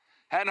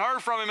 Hadn't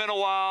heard from Him in a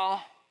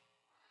while.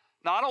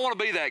 No, I don't want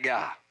to be that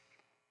guy.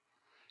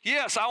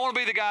 Yes, I want to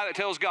be the guy that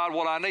tells God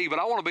what I need, but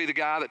I want to be the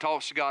guy that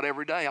talks to God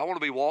every day. I want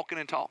to be walking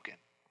and talking.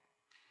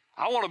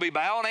 I want to be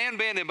bowing and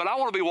bending, but I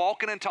want to be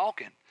walking and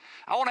talking.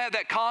 I want to have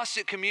that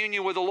constant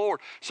communion with the Lord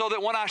so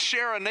that when I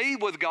share a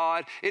need with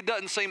God, it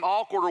doesn't seem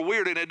awkward or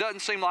weird, and it doesn't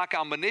seem like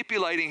I'm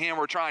manipulating Him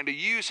or trying to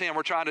use Him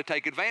or trying to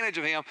take advantage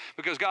of Him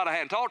because, God, I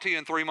hadn't talked to you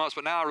in 3 months,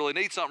 but now I really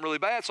need something really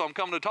bad, so I'm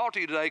coming to talk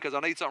to you today because I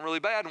need something really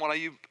bad, and when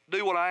you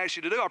do what I ask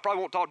you to do, I probably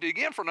won't talk to you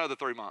again for another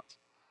 3 months.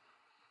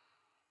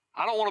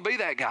 I don't want to be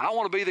that guy. I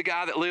want to be the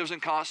guy that lives in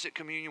constant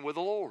communion with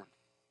the Lord.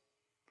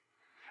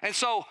 And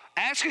so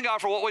asking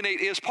God for what we need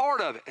is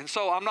part of it. And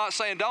so I'm not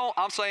saying don't,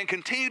 I'm saying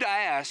continue to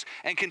ask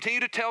and continue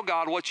to tell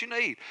God what you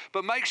need.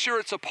 But make sure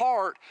it's a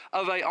part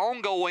of an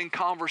ongoing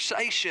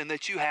conversation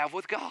that you have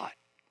with God.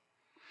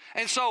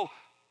 And so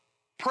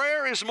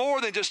prayer is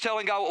more than just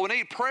telling God what we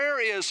need. Prayer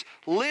is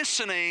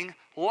listening,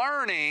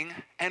 learning,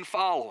 and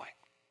following.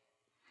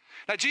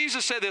 Now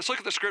Jesus said this. Look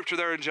at the scripture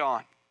there in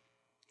John.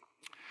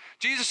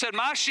 Jesus said,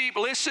 my sheep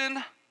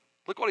listen,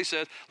 look what He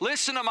says,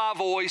 listen to my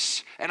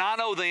voice, and I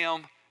know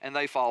them, and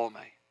they follow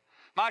me.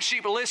 My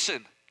sheep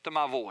listen to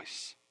my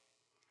voice.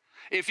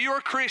 If you're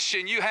a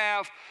Christian, you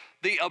have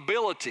the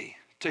ability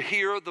to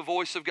hear the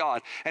voice of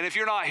God. And if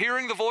you're not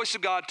hearing the voice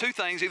of God, two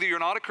things, either you're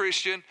not a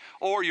Christian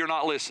or you're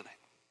not listening.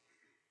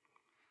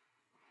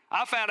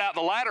 I found out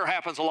the latter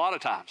happens a lot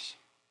of times.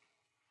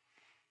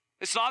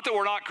 It's not that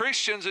we're not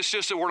Christians, it's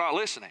just that we're not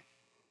listening.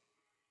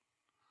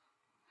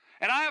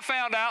 And I have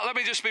found out, let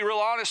me just be real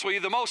honest with you,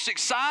 the most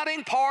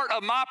exciting part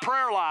of my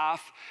prayer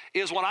life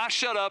is when I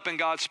shut up and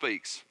God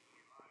speaks.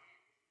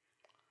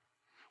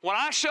 When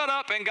I shut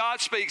up and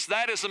God speaks,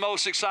 that is the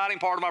most exciting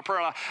part of my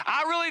prayer life.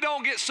 I really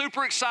don't get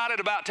super excited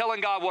about telling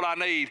God what I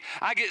need.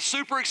 I get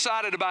super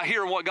excited about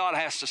hearing what God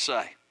has to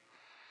say.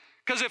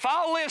 Because if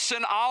I'll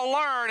listen, I'll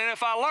learn, and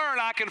if I learn,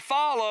 I can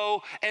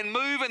follow and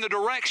move in the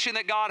direction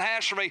that God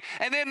has for me.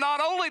 And then not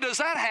only does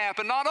that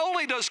happen, not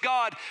only does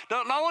God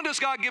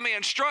give me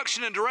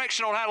instruction and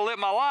direction on how to live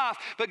my life,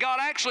 but God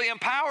actually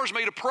empowers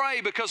me to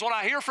pray, because when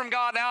I hear from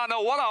God, now I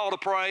know what I ought to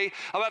pray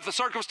about the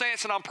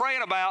circumstance that I'm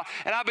praying about,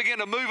 and I begin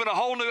to move in a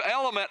whole new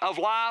element of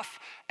life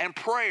and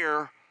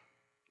prayer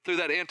through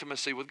that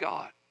intimacy with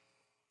God.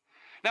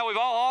 Now, we've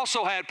all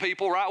also had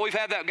people, right? We've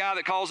had that guy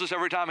that calls us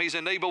every time he's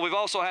in need, but we've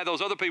also had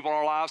those other people in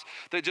our lives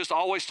that just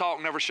always talk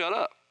and never shut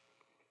up,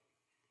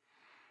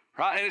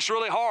 right? And it's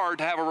really hard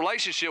to have a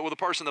relationship with a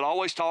person that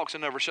always talks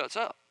and never shuts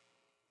up.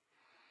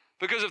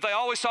 Because if they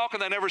always talk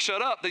and they never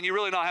shut up, then you're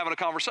really not having a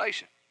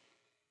conversation.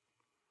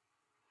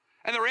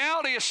 And the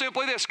reality is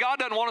simply this: God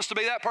doesn't want us to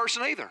be that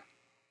person either.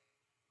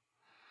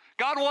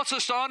 God wants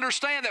us to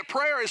understand that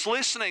prayer is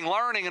listening,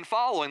 learning, and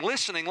following.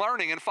 Listening,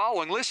 learning, and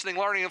following. Listening,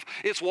 learning.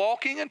 It's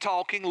walking and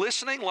talking,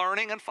 listening,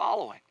 learning, and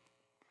following.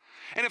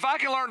 And if I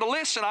can learn to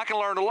listen, I can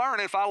learn to learn.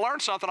 And if I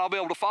learn something, I'll be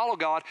able to follow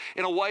God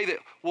in a way that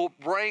will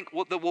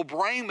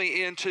bring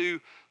me into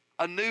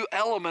a new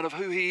element of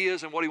who He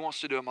is and what He wants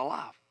to do in my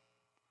life.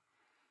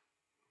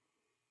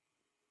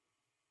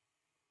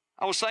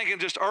 I was thinking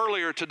just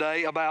earlier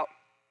today about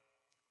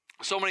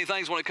so many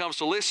things when it comes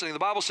to listening. The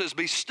Bible says,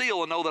 be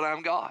still and know that I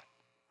am God.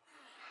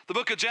 The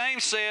book of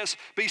James says,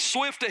 be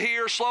swift to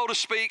hear, slow to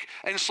speak,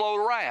 and slow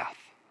to wrath.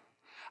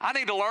 I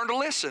need to learn to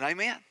listen,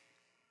 amen?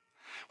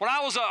 When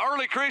I was an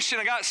early Christian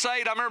and got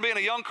saved, I remember being a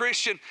young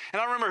Christian,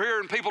 and I remember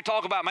hearing people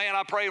talk about, man,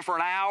 I'm praying for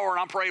an hour, and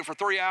I'm praying for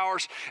 3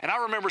 hours, and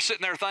I remember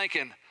sitting there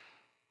thinking,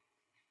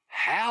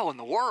 how in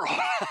the world?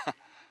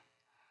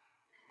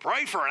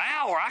 Pray for an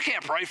hour? I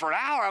can't pray for an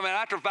hour. I mean,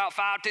 after about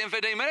 5, 10,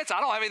 15 minutes, I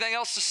don't have anything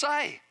else to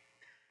say.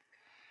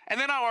 And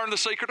then I learned the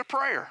secret of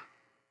prayer.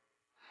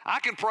 I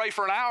can pray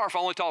for an hour if I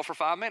only talk for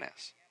 5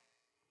 minutes.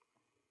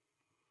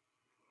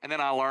 And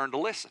then I learned to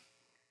listen.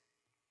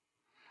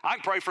 I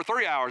can pray for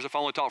 3 hours if I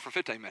only talk for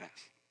 15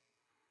 minutes.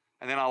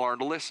 And then I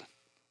learned to listen.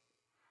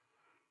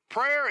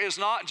 Prayer is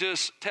not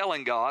just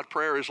telling God,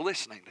 prayer is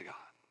listening to God.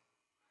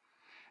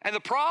 And the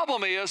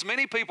problem is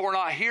many people are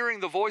not hearing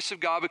the voice of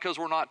God because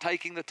we're not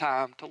taking the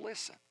time to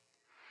listen.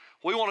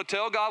 We want to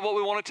tell God what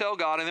we want to tell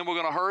God, and then we're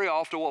going to hurry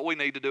off to what we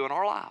need to do in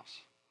our lives.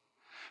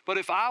 But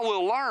if I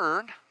will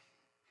learn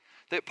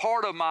that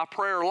part of my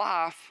prayer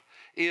life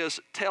is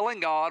telling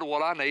God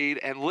what I need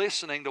and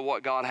listening to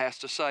what God has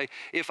to say,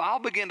 if I'll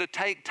begin to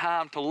take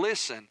time to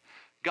listen,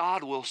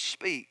 God will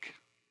speak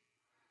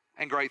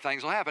and great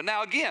things will happen.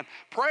 Now again,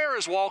 prayer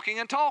is walking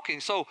and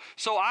talking. So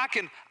I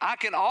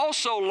can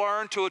also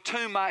learn to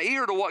attune my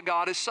ear to what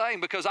God is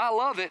saying, because I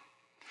love it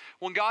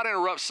when God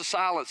interrupts the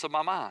silence of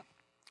my mind.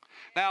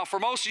 Now, for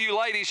most of you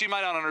ladies, you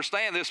may not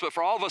understand this, but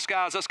for all of us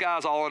guys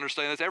all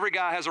understand this. Every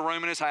guy has a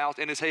room in his house,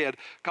 in his head,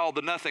 called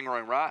the nothing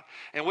room, right?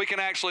 And we can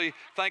actually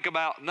think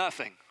about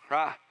nothing,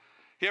 right?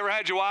 You ever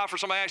had your wife or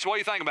somebody ask you, what do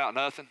you think about?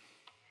 Nothing.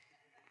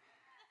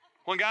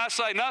 When guys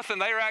say nothing,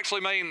 they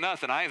actually mean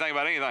nothing. I ain't thinking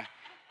about anything.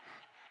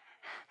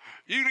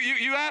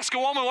 You ask a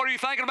woman, what are you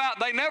thinking about?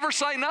 They never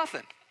say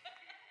nothing.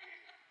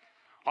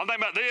 I'm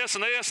thinking about this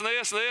and this and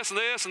this and this and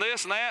this and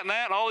this and that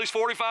and all these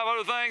 45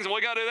 other things, and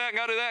we got to do that and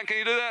got to do that, and can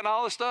you do that and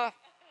all this stuff?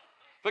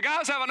 But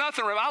guys have a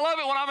nothing room. I love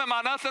it when I'm in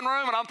my nothing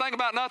room and I'm thinking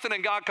about nothing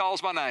and God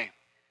calls my name.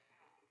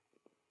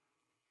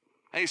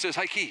 And he says,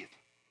 hey, Keith.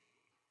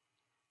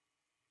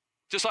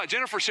 Just like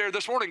Jennifer shared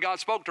this morning, God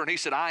spoke to her and he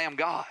said, I am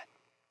God.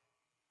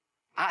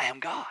 I am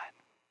God.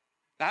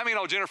 Now, how many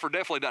know Jennifer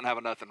definitely doesn't have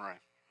a nothing room?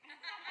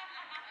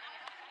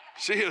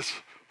 She is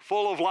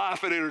full of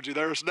life and energy.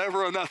 There's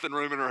never a nothing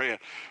room in her head.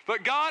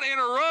 But God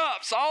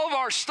interrupts all of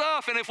our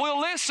stuff, and if we'll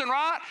listen,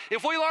 right?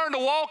 If we learn to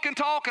walk and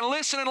talk and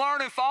listen and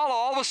learn and follow,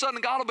 all of a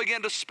sudden God will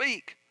begin to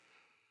speak.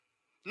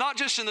 Not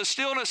just in the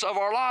stillness of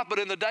our life, but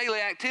in the daily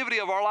activity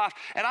of our life.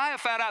 And I have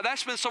found out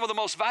that's been some of the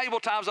most valuable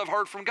times I've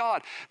heard from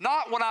God.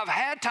 Not when I've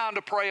had time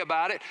to pray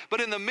about it,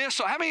 but in the midst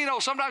of, how many of you know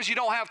sometimes you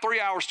don't have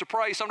 3 hours to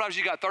pray, sometimes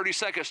you got 30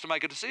 seconds to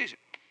make a decision.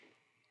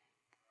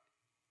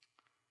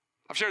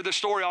 I've shared this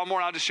story all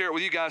morning. I'll just share it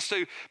with you guys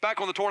too. Back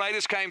when the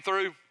tornadoes came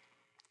through,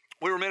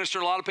 we were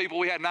ministering to a lot of people.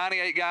 We had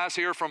 98 guys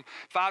here from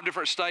 5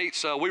 different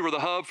states. We were the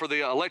hub for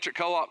the electric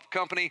co-op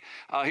company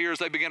here as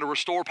they began to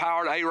restore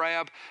power to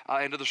Arab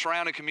and to the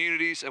surrounding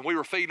communities. And we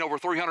were feeding over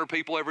 300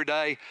 people every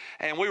day.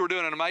 And we were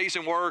doing an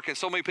amazing work and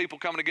so many people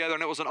coming together.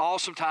 And it was an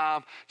awesome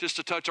time just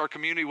to touch our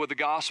community with the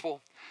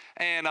gospel.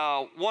 And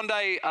one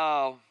day,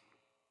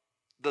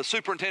 the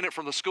superintendent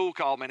from the school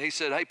called me and he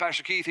said, hey,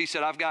 Pastor Keith, he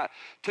said, I've got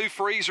 2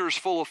 freezers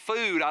full of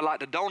food I'd like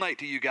to donate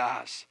to you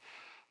guys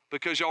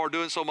because y'all are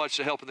doing so much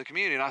to help in the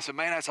community. And I said,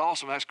 man, that's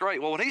awesome. That's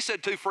great. Well, when he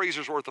said 2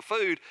 freezers worth of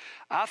food,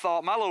 I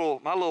thought, my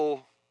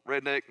little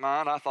redneck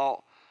mind, I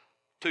thought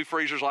 2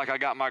 freezers like I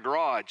got my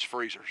garage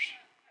freezers.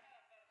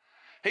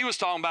 He was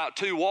talking about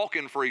 2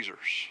 walk-in freezers.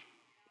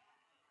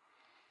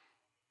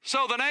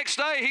 So the next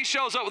day he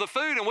shows up with the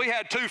food and we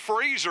had 2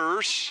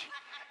 freezers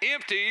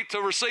empty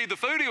to receive the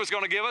food he was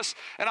going to give us.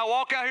 And I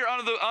walk out here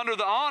under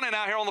the awning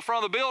out here on the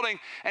front of the building,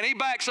 and he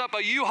backs up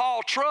a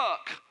U-Haul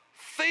truck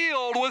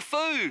filled with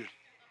food.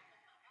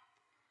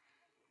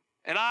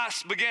 And I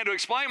began to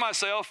explain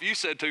myself. You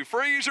said 2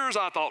 freezers.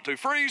 I thought 2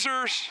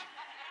 freezers.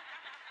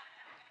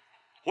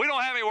 We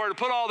don't have anywhere to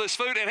put all this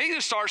food. And he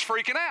just starts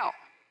freaking out.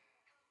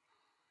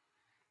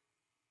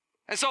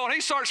 And so when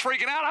he starts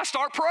freaking out, I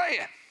start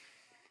praying.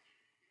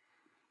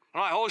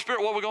 I'm like, Holy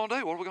Spirit, what are we going to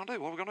do? What are we going to do?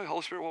 What are we going to do?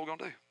 Holy Spirit, what are we going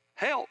to do?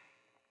 Help.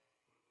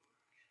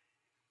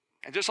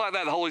 And just like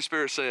that, the Holy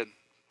Spirit said,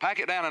 pack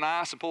it down in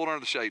ice and pull it under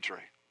the shade tree.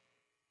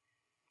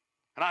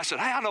 And I said,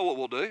 hey, I know what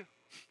we'll do.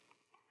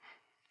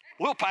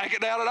 We'll pack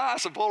it down in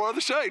ice and pull it under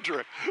the shade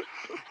tree.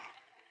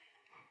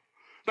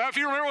 Now, if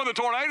you remember when the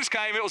tornadoes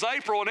came, it was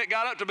April, and it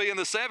got up to be in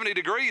the 70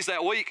 degrees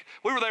that week.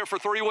 We were there for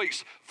 3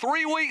 weeks.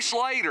 3 weeks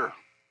later,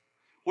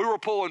 we were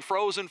pulling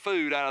frozen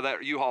food out of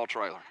that U-Haul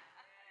trailer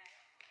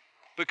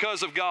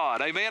because of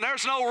God. Amen.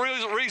 There's no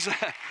reason.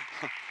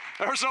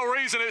 There's no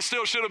reason it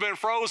still should have been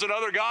frozen.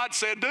 Other God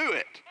said do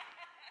it.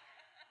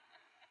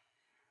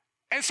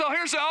 And so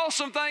here's the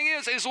awesome thing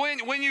is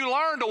when you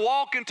learn to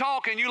walk and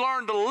talk and you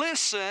learn to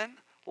listen,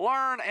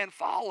 learn and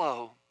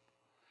follow,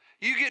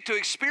 you get to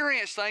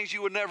experience things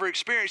you would never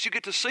experience. You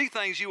get to see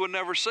things you would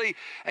never see.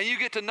 And you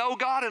get to know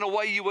God in a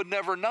way you would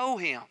never know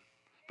him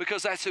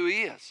because that's who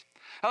he is.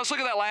 Now let's look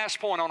at that last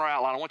point on our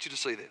outline. I want you to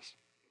see this.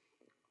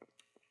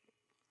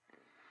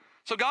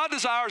 So God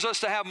desires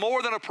us to have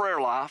more than a prayer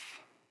life.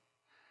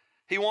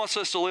 He wants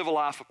us to live a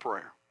life of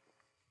prayer.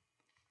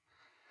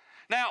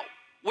 Now,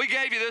 we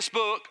gave you this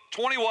book,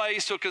 20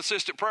 Ways to a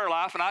Consistent Prayer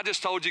Life, and I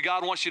just told you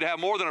God wants you to have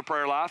more than a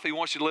prayer life. He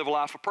wants you to live a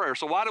life of prayer.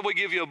 So why did we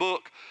give you a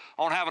book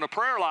on having a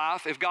prayer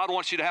life if God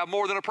wants you to have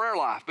more than a prayer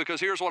life? Because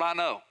here's what I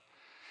know.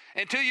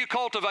 Until you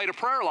cultivate a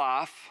prayer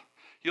life,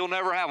 you'll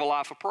never have a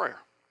life of prayer.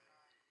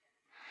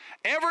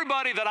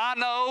 Everybody that I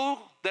know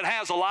that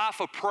has a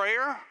life of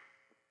prayer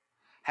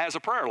has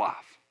a prayer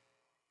life.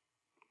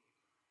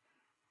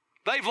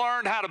 They've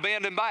learned how to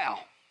bend and bow.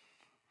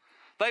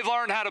 They've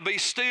learned how to be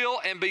still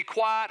and be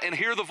quiet and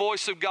hear the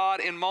voice of God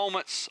in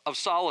moments of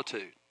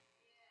solitude.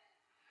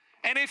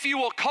 And if you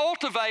will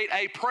cultivate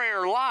a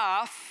prayer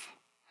life,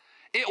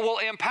 it will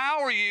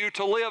empower you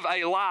to live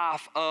a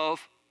life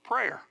of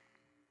prayer.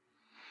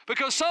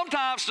 Because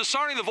sometimes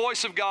discerning the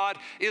voice of God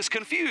is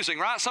confusing,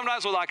 right?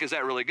 Sometimes we're like, is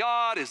that really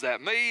God? Is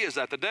that me? Is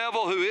that the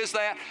devil? Who is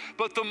that?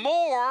 But the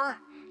more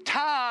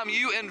time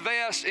you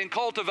invest in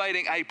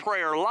cultivating a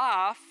prayer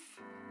life,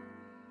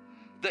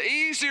 the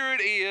easier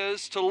it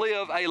is to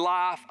live a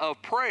life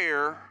of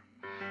prayer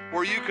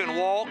where you can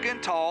walk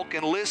and talk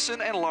and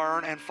listen and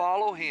learn and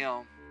follow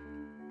him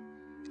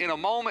in a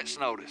moment's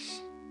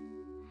notice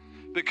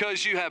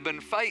because you have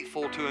been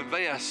faithful to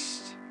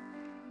invest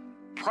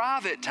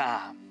private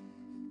time.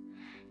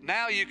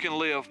 Now you can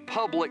live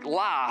public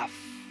life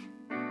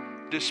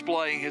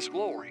displaying his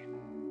glory.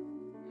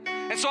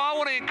 And so I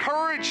want to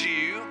encourage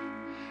you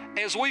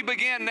as we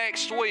begin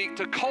next week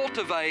to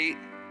cultivate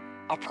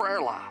a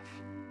prayer life.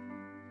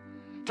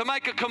 To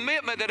make a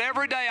commitment that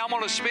every day I'm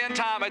going to spend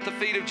time at the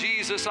feet of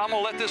Jesus. I'm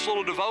going to let this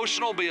little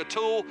devotional be a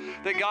tool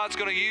that God's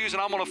going to use,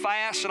 and I'm going to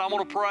fast and I'm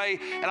going to pray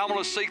and I'm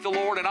going to seek the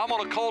Lord and I'm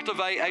going to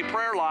cultivate a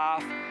prayer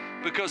life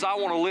because I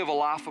want to live a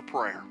life of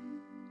prayer.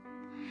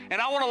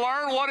 And I want to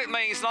learn what it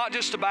means not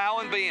just to bow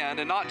and bend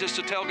and not just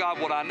to tell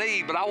God what I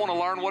need, but I want to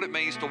learn what it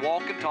means to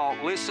walk and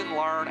talk, listen,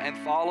 learn, and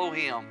follow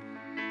him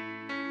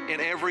in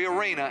every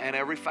arena and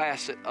every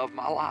facet of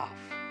my life.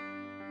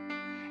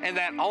 And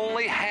that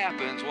only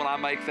happens when I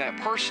make that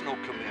personal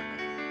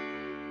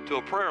commitment to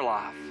a prayer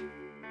life,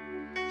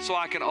 so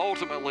I can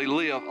ultimately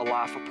live a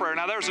life of prayer.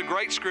 Now, there's a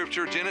great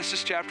scripture,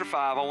 Genesis chapter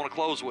 5. I want to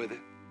close with it.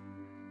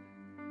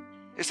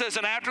 It says,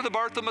 and after the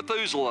birth of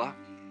Methuselah,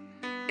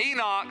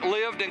 Enoch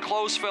lived in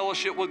close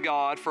fellowship with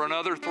God for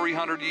another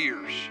 300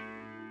 years.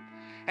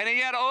 And he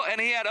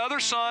had other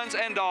sons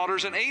and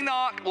daughters, and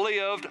Enoch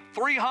lived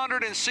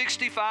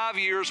 365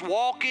 years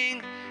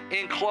walking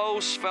in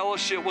close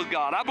fellowship with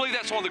God. I believe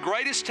that's one of the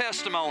greatest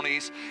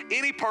testimonies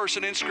any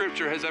person in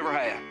Scripture has ever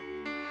had.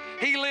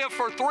 He lived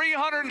for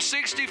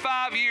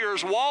 365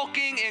 years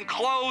walking in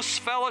close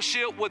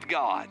fellowship with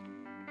God.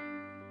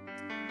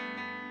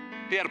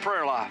 He had a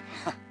prayer life.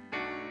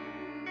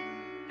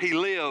 He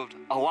lived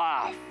a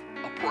life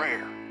of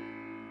prayer.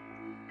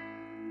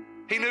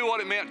 He knew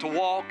what it meant to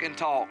walk and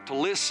talk, to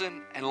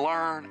listen and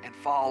learn and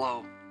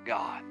follow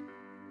God.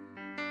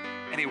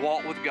 And he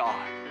walked with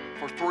God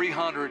for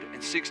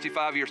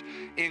 365 years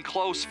in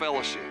close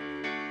fellowship.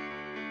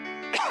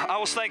 I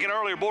was thinking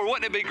earlier, boy,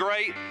 wouldn't it be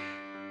great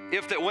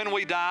if that when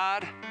we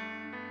died,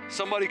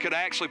 somebody could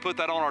actually put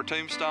that on our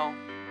tombstone?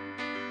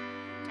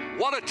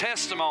 What a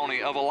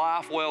testimony of a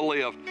life well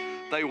lived.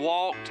 They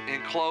walked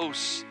in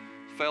close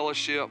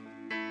fellowship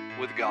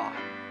with God.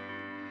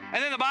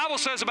 And then the Bible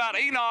says about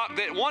Enoch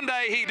that one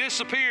day he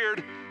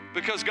disappeared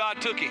because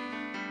God took him.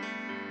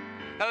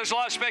 Now, there's a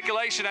lot of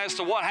speculation as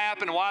to what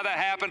happened and why that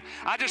happened.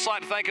 I just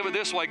like to think of it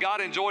this way. God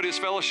enjoyed his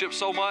fellowship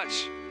so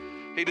much,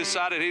 he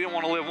decided he didn't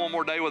want to live one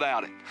more day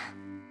without it.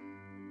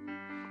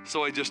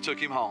 So he just took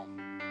him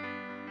home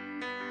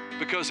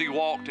because he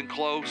walked in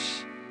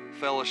close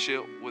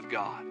fellowship with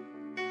God.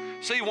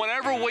 See,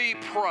 whenever we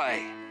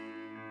pray,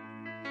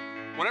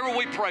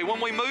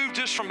 when we move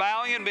just from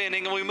bowing and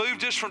bending, and we move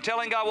just from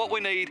telling God what we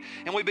need,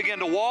 and we begin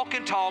to walk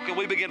and talk, and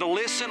we begin to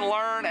listen,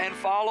 learn, and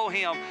follow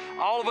him,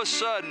 all of a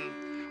sudden,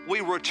 we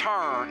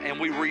return and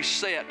we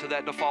reset to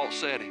that default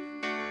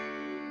setting.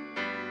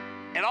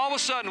 And all of a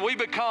sudden, we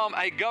become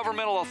a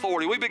governmental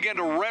authority. We begin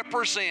to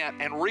represent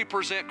and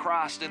represent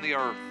Christ in the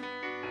earth.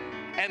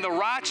 And the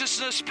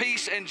righteousness,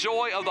 peace, and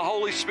joy of the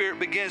Holy Spirit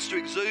begins to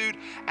exude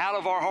out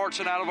of our hearts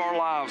and out of our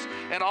lives.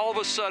 And all of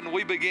a sudden,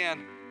 we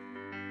begin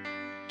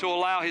to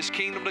allow his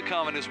kingdom to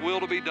come and his will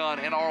to be done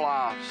in our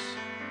lives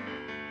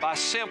by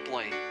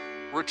simply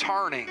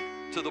returning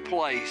to the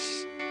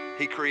place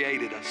he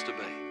created us to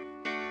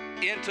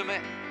be.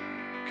 Intimate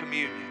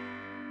communion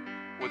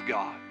with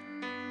God.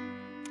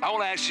 I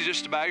want to ask you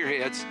just to bow your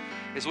heads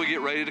as we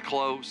get ready to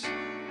close.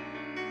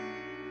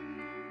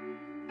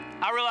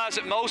 I realize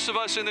that most of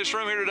us in this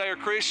room here today are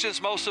Christians.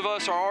 Most of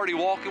us are already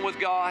walking with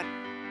God,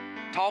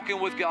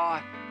 talking with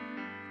God.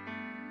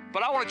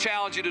 But I want to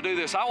challenge you to do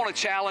this. I want to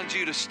challenge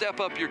you to step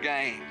up your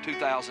game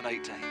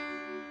 2018.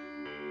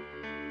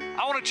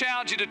 I want to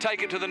challenge you to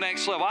take it to the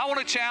next level. I want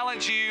to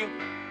challenge you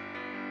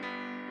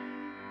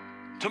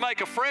to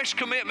make a fresh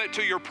commitment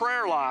to your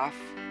prayer life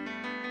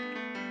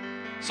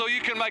so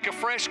you can make a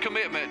fresh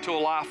commitment to a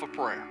life of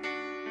prayer.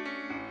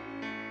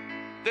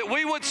 That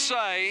we would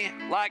say,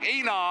 like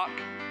Enoch,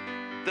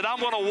 that I'm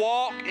going to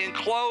walk in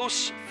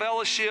close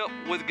fellowship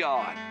with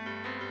God.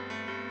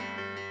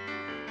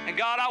 And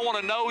God, I want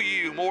to know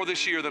you more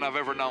this year than I've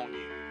ever known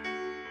you.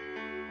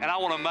 And I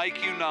want to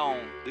make you known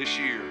this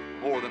year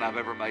more than I've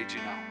ever made you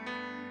known.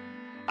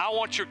 I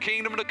want your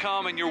kingdom to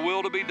come and your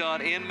will to be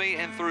done in me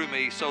and through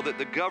me so that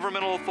the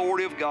governmental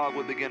authority of God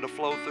would begin to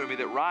flow through me,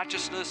 that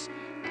righteousness,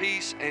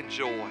 peace, and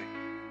joy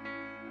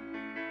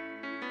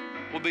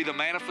will be the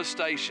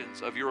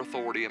manifestations of your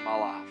authority in my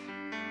life.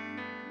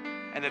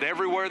 And that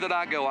everywhere that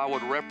I go, I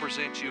would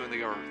represent you in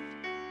the earth.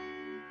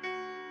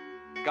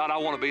 God, I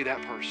want to be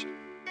that person.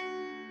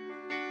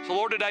 So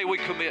Lord, today we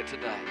commit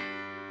today.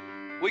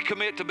 We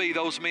commit to be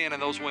those men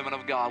and those women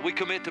of God. We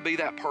commit to be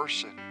that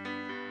person,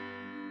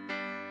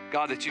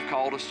 God, that you've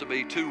called us to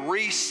be, to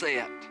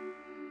reset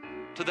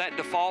to that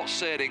default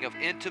setting of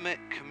intimate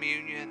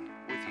communion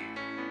with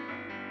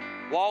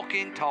you.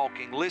 Walking,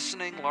 talking,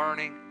 listening,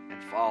 learning,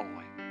 and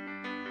following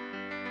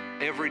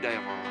every day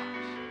of our lives.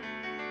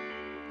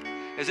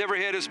 As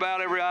every head is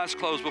bowed, every eye is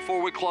closed, before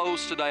we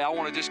close today, I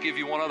want to just give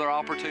you one other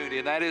opportunity,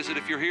 and that is that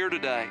if you're here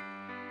today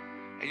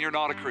and you're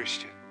not a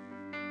Christian,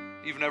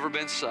 you've never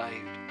been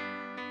saved,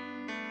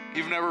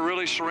 you've never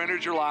really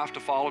surrendered your life to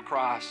follow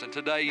Christ, and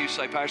today you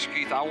say, Pastor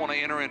Keith, I want to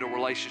enter into a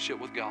relationship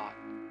with God.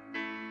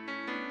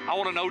 I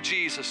want to know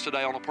Jesus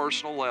today on a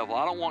personal level.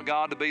 I don't want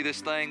God to be this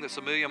thing that's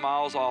a million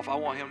miles off. I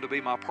want him to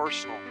be my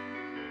personal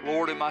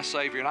Lord and my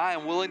Savior. And I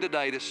am willing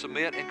today to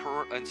submit and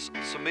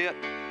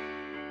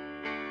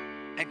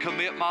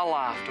commit my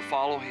life to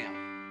follow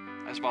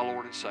him as my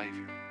Lord and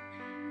Savior.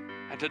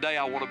 And today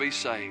I want to be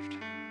saved.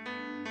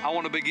 I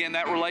want to begin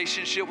that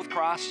relationship with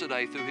Christ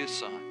today through his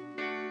Son.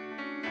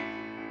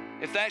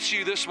 If that's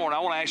you this morning,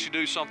 I want to ask you to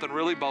do something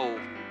really bold.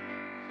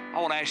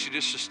 I want to ask you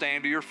just to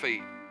stand to your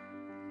feet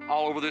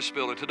all over this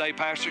building. Today,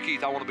 Pastor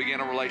Keith, I want to begin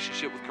a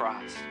relationship with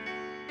Christ.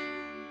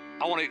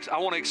 I want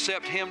to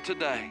accept him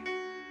today.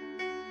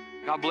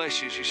 God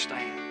bless you as you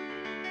stand.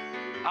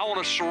 I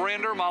want to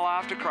surrender my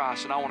life to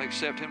Christ, and I want to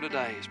accept Him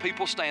today. As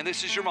people stand,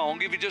 this is your moment.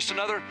 I'll give you just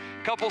another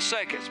couple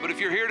seconds. But if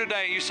you're here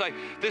today and you say,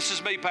 this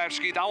is me,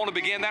 Pastor Keith, I want to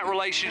begin that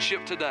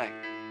relationship today.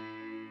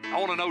 I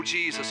want to know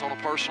Jesus on a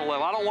personal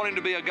level. I don't want Him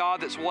to be a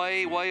God that's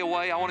way, way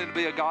away. I want Him to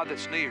be a God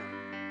that's near.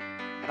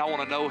 And I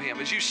want to know Him.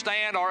 As you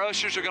stand, our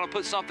ushers are going to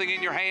put something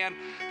in your hand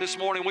this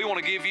morning. We want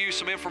to give you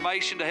some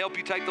information to help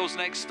you take those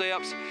next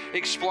steps,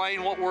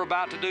 explain what we're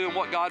about to do and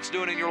what God's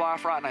doing in your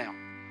life right now.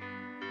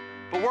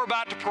 But we're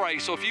about to pray,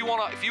 so if you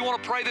want to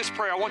pray this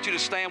prayer, I want you to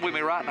stand with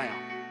me right now.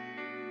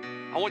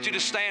 I want you to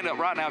stand up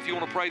right now if you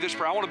want to pray this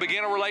prayer. I want to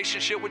begin a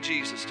relationship with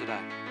Jesus today.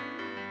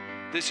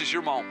 This is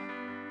your moment.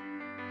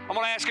 I'm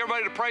going to ask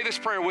everybody to pray this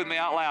prayer with me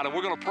out loud, and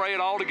we're going to pray it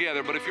all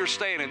together. But if you're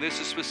standing,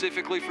 this is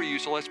specifically for you,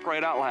 so let's pray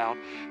it out loud.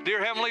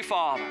 Dear Heavenly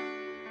Father,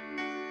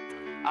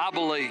 I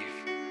believe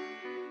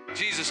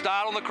Jesus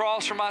died on the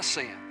cross for my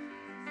sin,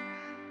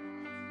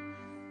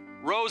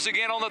 rose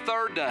again on the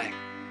third day,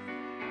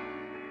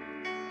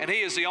 and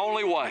He is the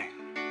only way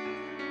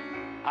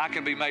I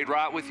can be made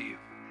right with you.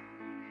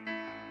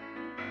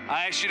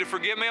 I ask you to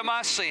forgive me of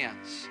my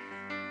sins.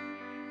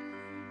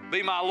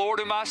 Be my Lord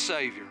and my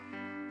Savior.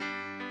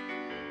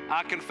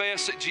 I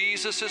confess that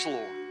Jesus is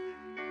Lord.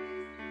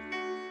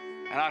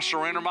 And I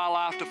surrender my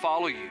life to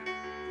follow you.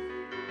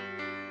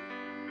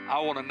 I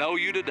want to know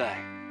you today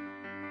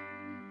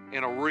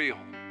in a real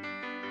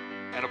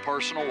and a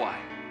personal way.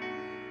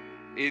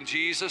 In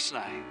Jesus'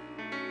 name,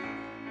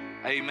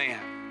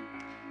 amen.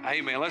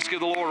 Amen. Let's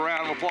give the Lord a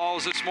round of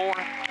applause this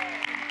morning.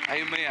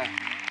 Amen.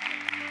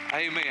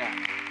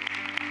 Amen.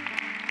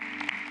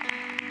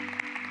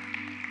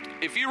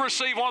 If you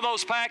receive one of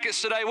those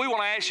packets today, we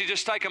want to ask you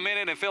just take a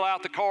minute and fill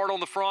out the card on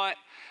the front.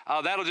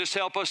 That'll just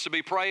help us to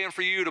be praying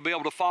for you, to be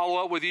able to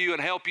follow up with you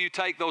and help you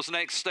take those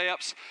next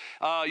steps.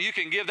 You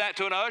can give that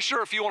to an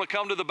usher. If you want to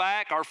come to the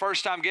back, our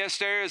first-time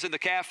guest area is in the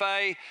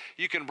cafe.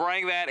 You can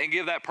bring that and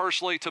give that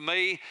personally to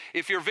me.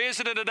 If you're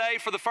visiting today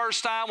for the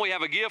first time, we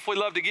have a gift we'd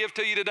love to give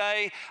to you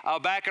today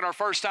back in our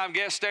first-time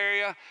guest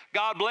area.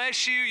 God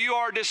bless you. You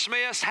are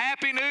dismissed.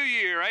 Happy New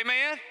Year.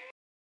 Amen.